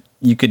 but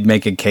you could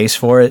make a case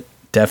for it,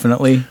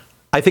 definitely.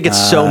 I think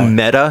it's so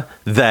meta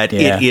that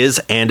it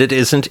is and it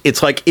isn't.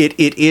 It's like it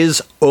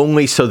is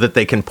only so that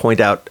they can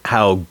point out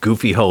how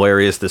goofy,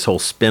 hilarious this whole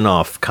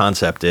spin-off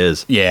concept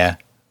is. Yeah.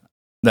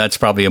 That's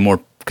probably a more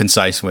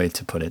concise way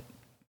to put it.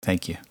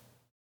 Thank you.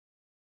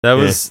 That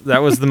was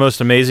the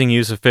most amazing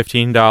use of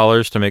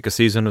 $15 to make a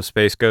season of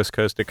Space Ghost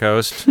Coast to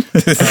Coast.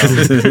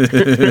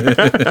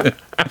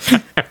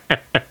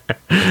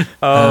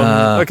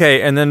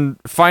 Okay, and then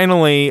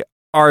finally,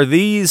 are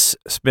these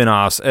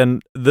spin-offs,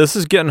 and this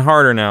is getting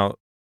harder now,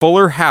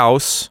 Fuller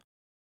House,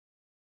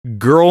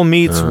 Girl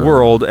Meets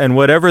World, and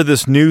whatever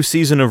this new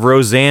season of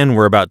Roseanne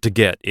we're about to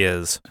get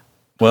is?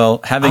 Well,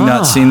 having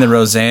not seen the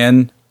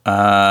Roseanne,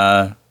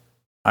 I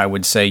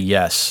would say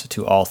yes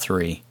to all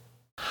three.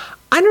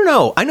 I don't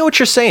know. I know what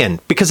you're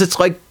saying, because it's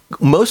like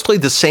mostly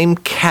the same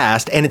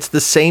cast, and it's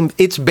the same.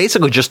 It's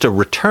basically just a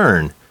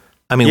return.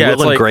 I mean,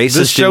 Will and Grace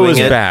is doing it. This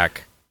show is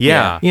back.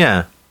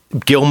 Yeah.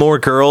 Gilmore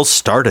Girls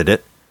started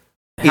it.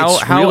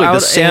 It's really the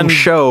same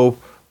show.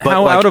 But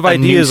how out of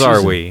ideas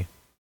are we?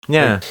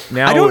 Yeah.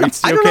 Now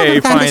it's okay,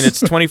 fine. It's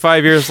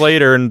 25 years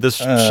later, and this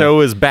show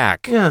is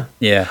back.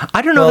 Yeah.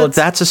 I don't know that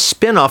that's a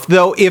spin-off,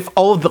 though. If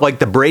all of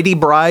the Brady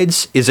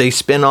Brides is a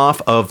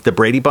spin-off of the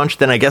Brady Bunch,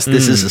 then I guess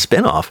this is a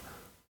spin-off.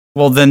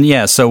 Well,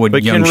 then, so would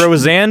But can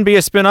Roseanne be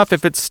a spin-off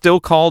if it's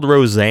still called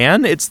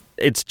Roseanne? It's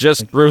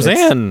just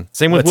Roseanne.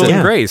 Same with Will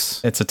and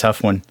Grace. It's a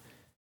tough one.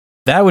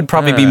 That would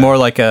probably be more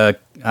like a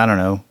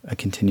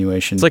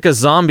continuation. It's like a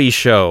zombie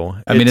show.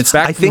 I mean, it's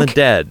back from the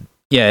dead.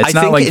 Yeah, I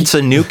think it's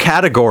a new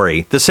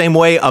category. The same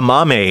way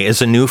amame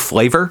is a new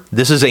flavor,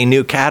 this is a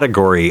new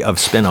category of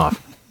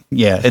spin-off.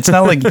 Yeah, it's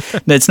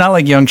not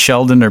like Young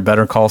Sheldon or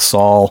Better Call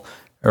Saul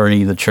or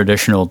any of the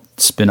traditional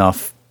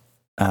spin-off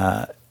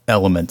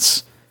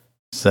elements.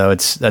 So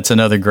that's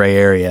another gray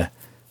area.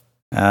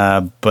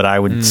 But I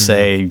would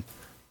say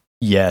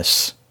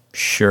yes,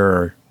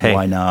 sure,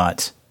 why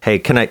not? Hey,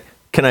 can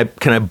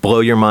I blow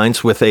your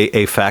minds with a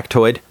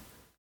factoid?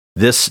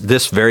 This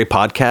very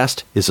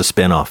podcast is a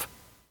spin-off.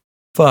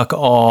 Fuck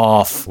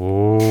off.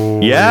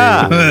 Ooh.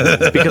 Yeah.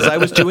 Because I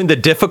was doing the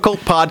Difficult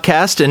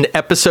podcast in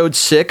episode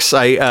 6.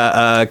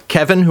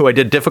 Kevin, who I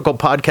did Difficult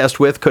podcast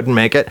with, couldn't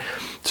make it.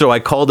 So I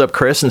called up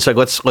Chris and said,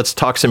 let's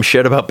talk some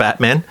shit about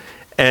Batman.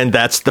 And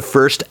that's the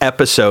first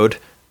episode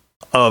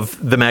of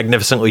the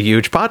Magnificently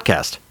Huge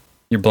podcast.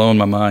 You're blowing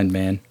my mind,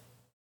 man.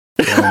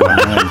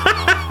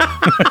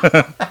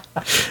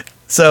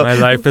 So my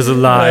life is a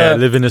lie. I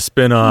live in a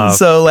spin-off.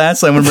 So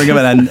lastly, I'm going to bring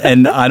up,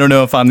 and I don't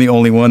know if I'm the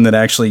only one that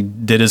actually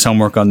did his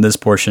homework on this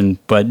portion,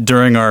 but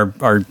during our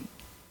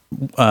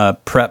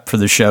prep for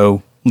the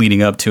show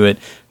leading up to it,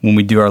 when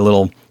we do our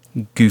little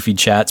goofy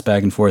chats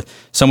back and forth,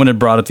 someone had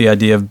brought up the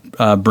idea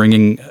of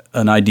bringing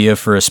an idea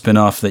for a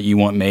spin-off that you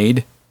want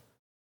made.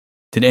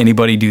 Did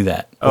anybody do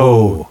that?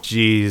 Oh,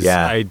 geez.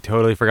 Yeah. I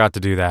totally forgot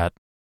to do that.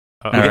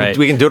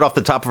 We can do it off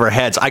the top of our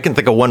heads. I can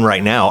think of one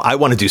right now. I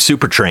want to do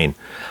Supertrain.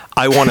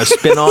 I want a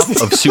spin-off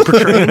of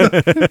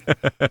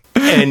Supertrain.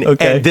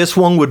 And this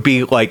one would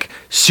be like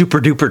Super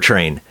Duper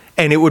Train.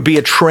 And it would be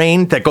a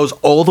train that goes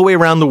all the way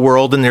around the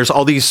world, and there's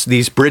all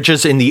these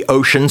bridges in the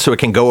ocean, so it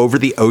can go over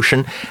the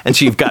ocean. And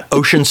so you've got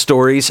ocean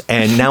stories,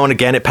 and now and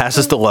again it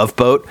passes the Love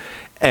Boat,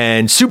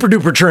 and Super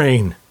Duper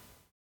Train.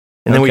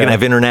 And then we can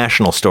have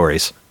international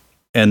stories.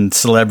 And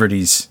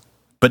celebrities.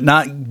 But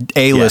not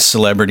A-list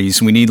celebrities.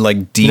 We need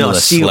like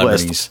D-list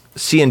celebrities.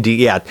 C and D,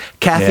 yeah.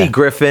 Kathy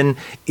Griffin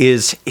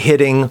is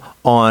hitting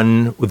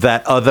on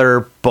that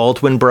other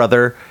Baldwin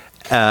brother,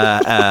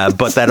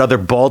 but that other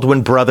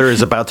Baldwin brother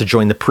is about to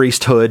join the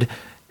priesthood.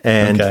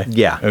 And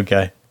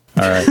Okay.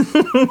 All right.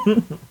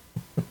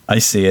 I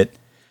see it.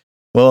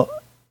 Well,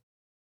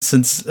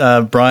 since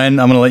Brian,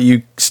 I'm going to let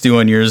you stew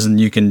on yours, and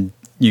you can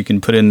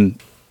put in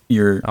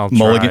your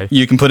mulligan.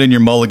 You can put in your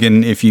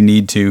mulligan if you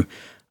need to.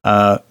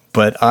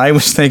 But I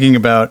was thinking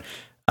about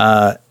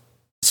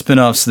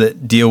spinoffs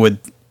that deal with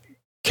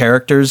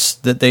characters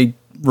that they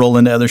roll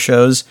into other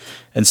shows,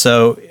 and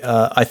so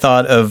I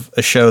thought of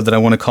a show that I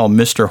want to call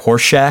Mr.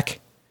 Horseshack,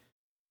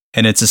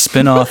 and it's a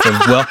spinoff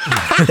of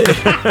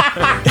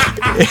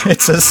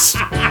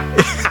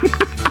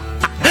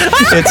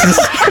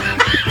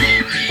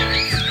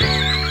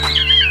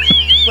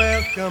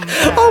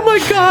Oh my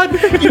God!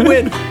 You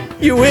win.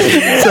 You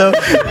win. So,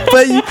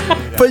 but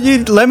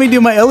you let me do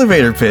my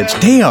elevator pitch.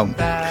 Damn.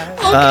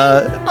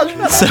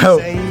 So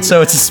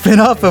it's a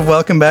spin-off of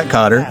Welcome Back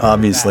Kotter,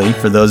 obviously,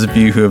 for those of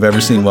you who have ever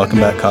seen Welcome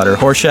Back Kotter.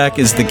 Horseshack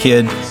is the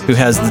kid who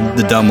has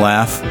the dumb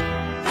laugh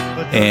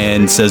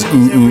and says,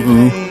 ooh, ooh,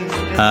 ooh.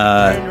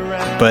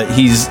 But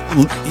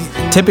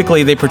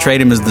typically they portrayed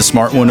him as the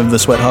smart one of the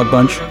Sweat Hog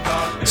bunch.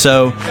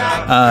 So,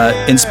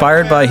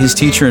 inspired by his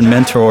teacher and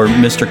mentor,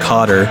 Mr.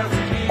 Kotter,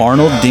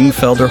 Arnold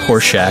Dingfelder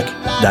Horseshack,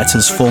 that's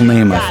his full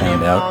name, I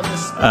found out,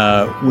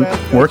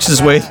 works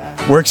his way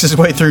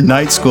through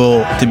night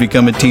school to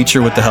become a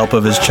teacher with the help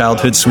of his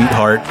childhood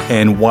sweetheart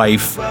and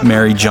wife,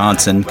 Mary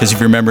Johnson, because if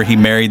you remember, he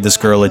married this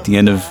girl at the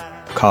end of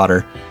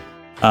Kotter.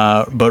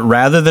 But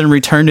rather than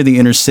return to the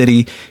inner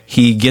city,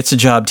 he gets a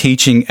job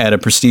teaching at a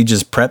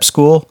prestigious prep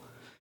school,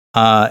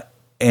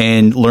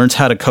 and learns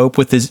how to cope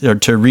with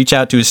to reach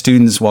out to his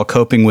students while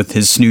coping with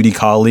his snooty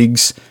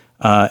colleagues,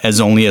 as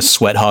only a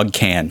sweat hog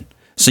can.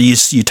 So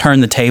you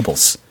turn the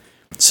tables.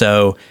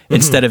 So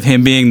instead of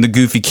him being the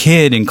goofy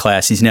kid in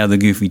class, he's now the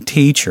goofy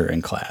teacher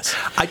in class.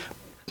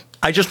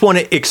 I just want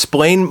to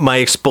explain my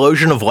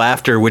explosion of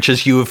laughter, which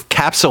is you have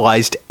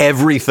capsulized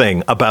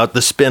everything about the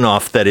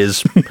spinoff that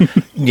is,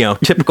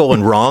 typical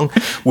and wrong,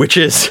 which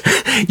is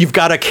you've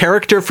got a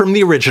character from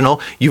the original.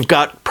 You've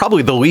got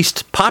probably the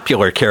least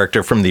popular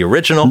character from the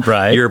original.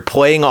 Right. You're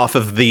playing off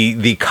of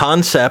the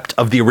concept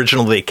of the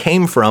original they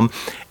came from,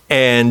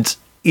 and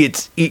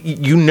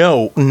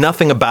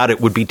nothing about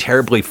it would be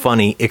terribly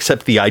funny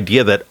except the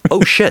idea that,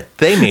 oh shit,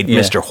 they made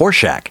Mr.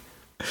 Horseshack.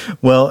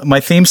 Well, my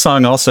theme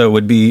song also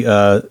would be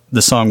the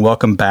song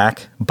Welcome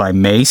Back by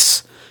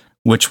Mace,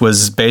 which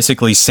was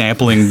basically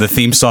sampling the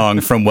theme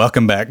song from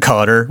Welcome Back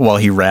Kotter while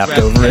he rapped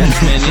over it.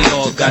 Man, they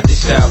all got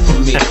this out for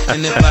me.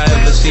 And if I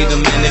ever see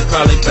them, man, they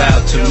probably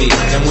bow to me.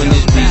 And when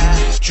this beat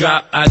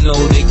drop, I know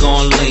they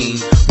gon' lean.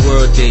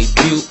 World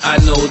debut, I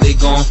know they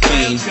gon'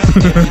 fiend.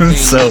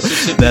 So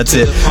that's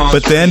it.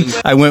 But then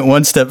I went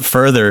one step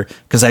further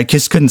because I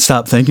just couldn't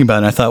stop thinking about it.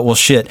 And I thought, well,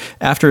 shit,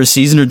 after a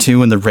season or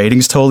two when the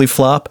ratings totally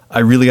flop, I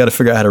really got to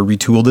figure out how to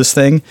retool this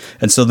thing.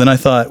 And so then I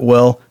thought,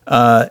 well,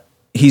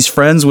 he's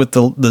friends with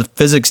the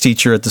physics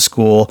teacher at the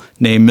school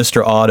named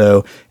Mr.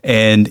 Otto,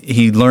 and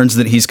he learns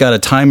that he's got a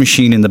time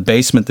machine in the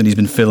basement that he's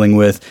been fiddling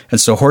with. And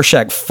so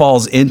Horseshack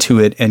falls into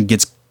it and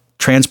gets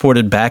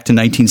transported back to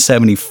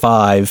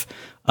 1975.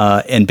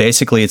 And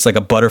basically it's like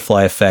a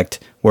butterfly effect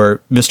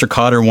where Mr.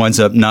 Kotter winds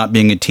up not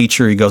being a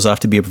teacher. He goes off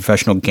to be a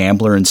professional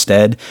gambler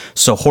instead.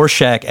 So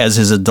Horseshack, as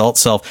his adult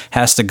self,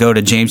 has to go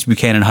to James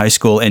Buchanan High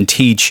School and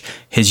teach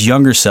his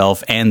younger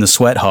self and the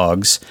Sweat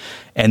Hogs.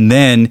 And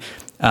then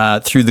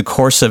through the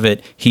course of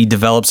it, he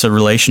develops a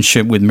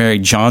relationship with Mary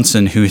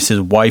Johnson, who is his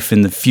wife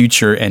in the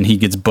future, and he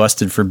gets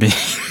busted for being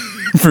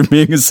for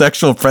being a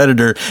sexual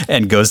predator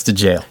and goes to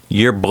jail.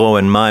 You're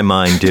blowing my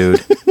mind,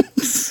 dude.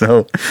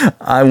 So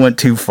I went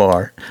too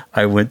far.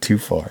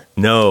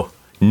 No,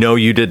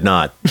 you did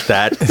not.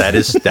 That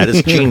is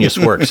genius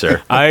work,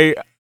 sir.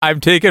 I'm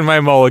taking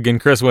my mulligan.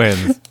 Chris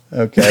wins.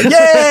 Okay.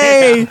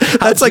 Yay!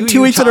 That's like 2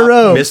 weeks in a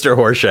row. Mr.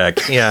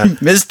 Horseshack. Yeah.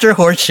 Mr.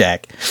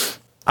 Horseshack.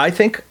 I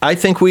think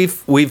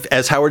we've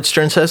as Howard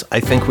Stern says,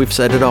 I think we've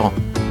said it all.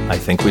 I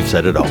think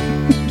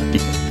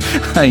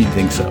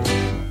so.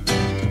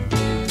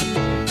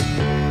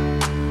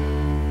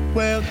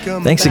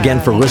 Thanks again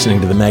for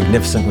listening to the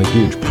Magnificently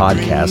Huge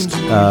podcast.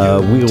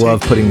 We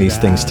love putting these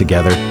things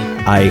together.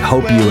 I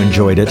hope you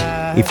enjoyed it.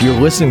 If you're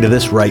listening to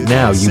this right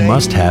now, you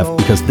must have,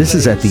 because this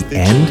is at the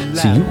end,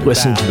 so you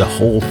listened to the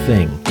whole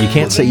thing. You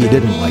can't say you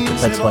didn't like it.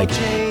 That's like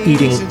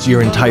eating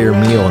your entire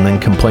meal and then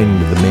complaining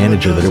to the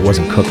manager that it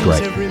wasn't cooked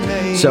right.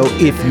 So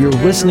if you're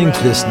listening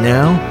to this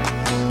now,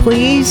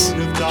 please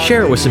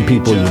share it with some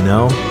people you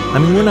know. I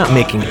mean, we're not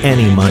making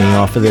any money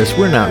off of this.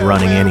 We're not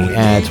running any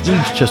ads. We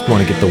just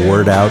want to get the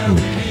word out and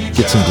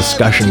get some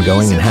discussion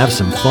going and have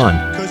some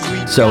fun.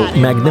 So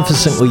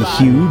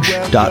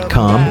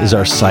magnificentlyhuge.com is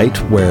our site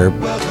where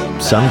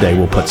someday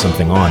we'll put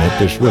something on it.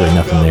 There's really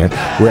nothing there.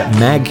 We're at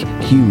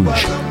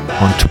MagHuge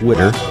on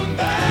Twitter,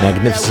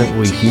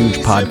 Magnificently Huge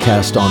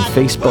Podcast on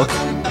Facebook.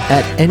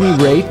 At any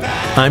rate,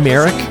 I'm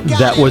Eric,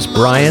 that was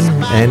Brian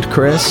and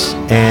Chris,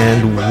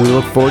 and we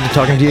look forward to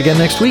talking to you again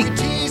next week.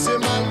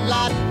 Welcome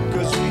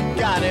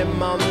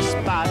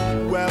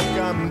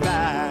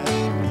back,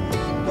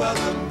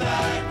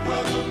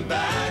 welcome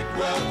back,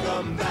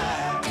 welcome back.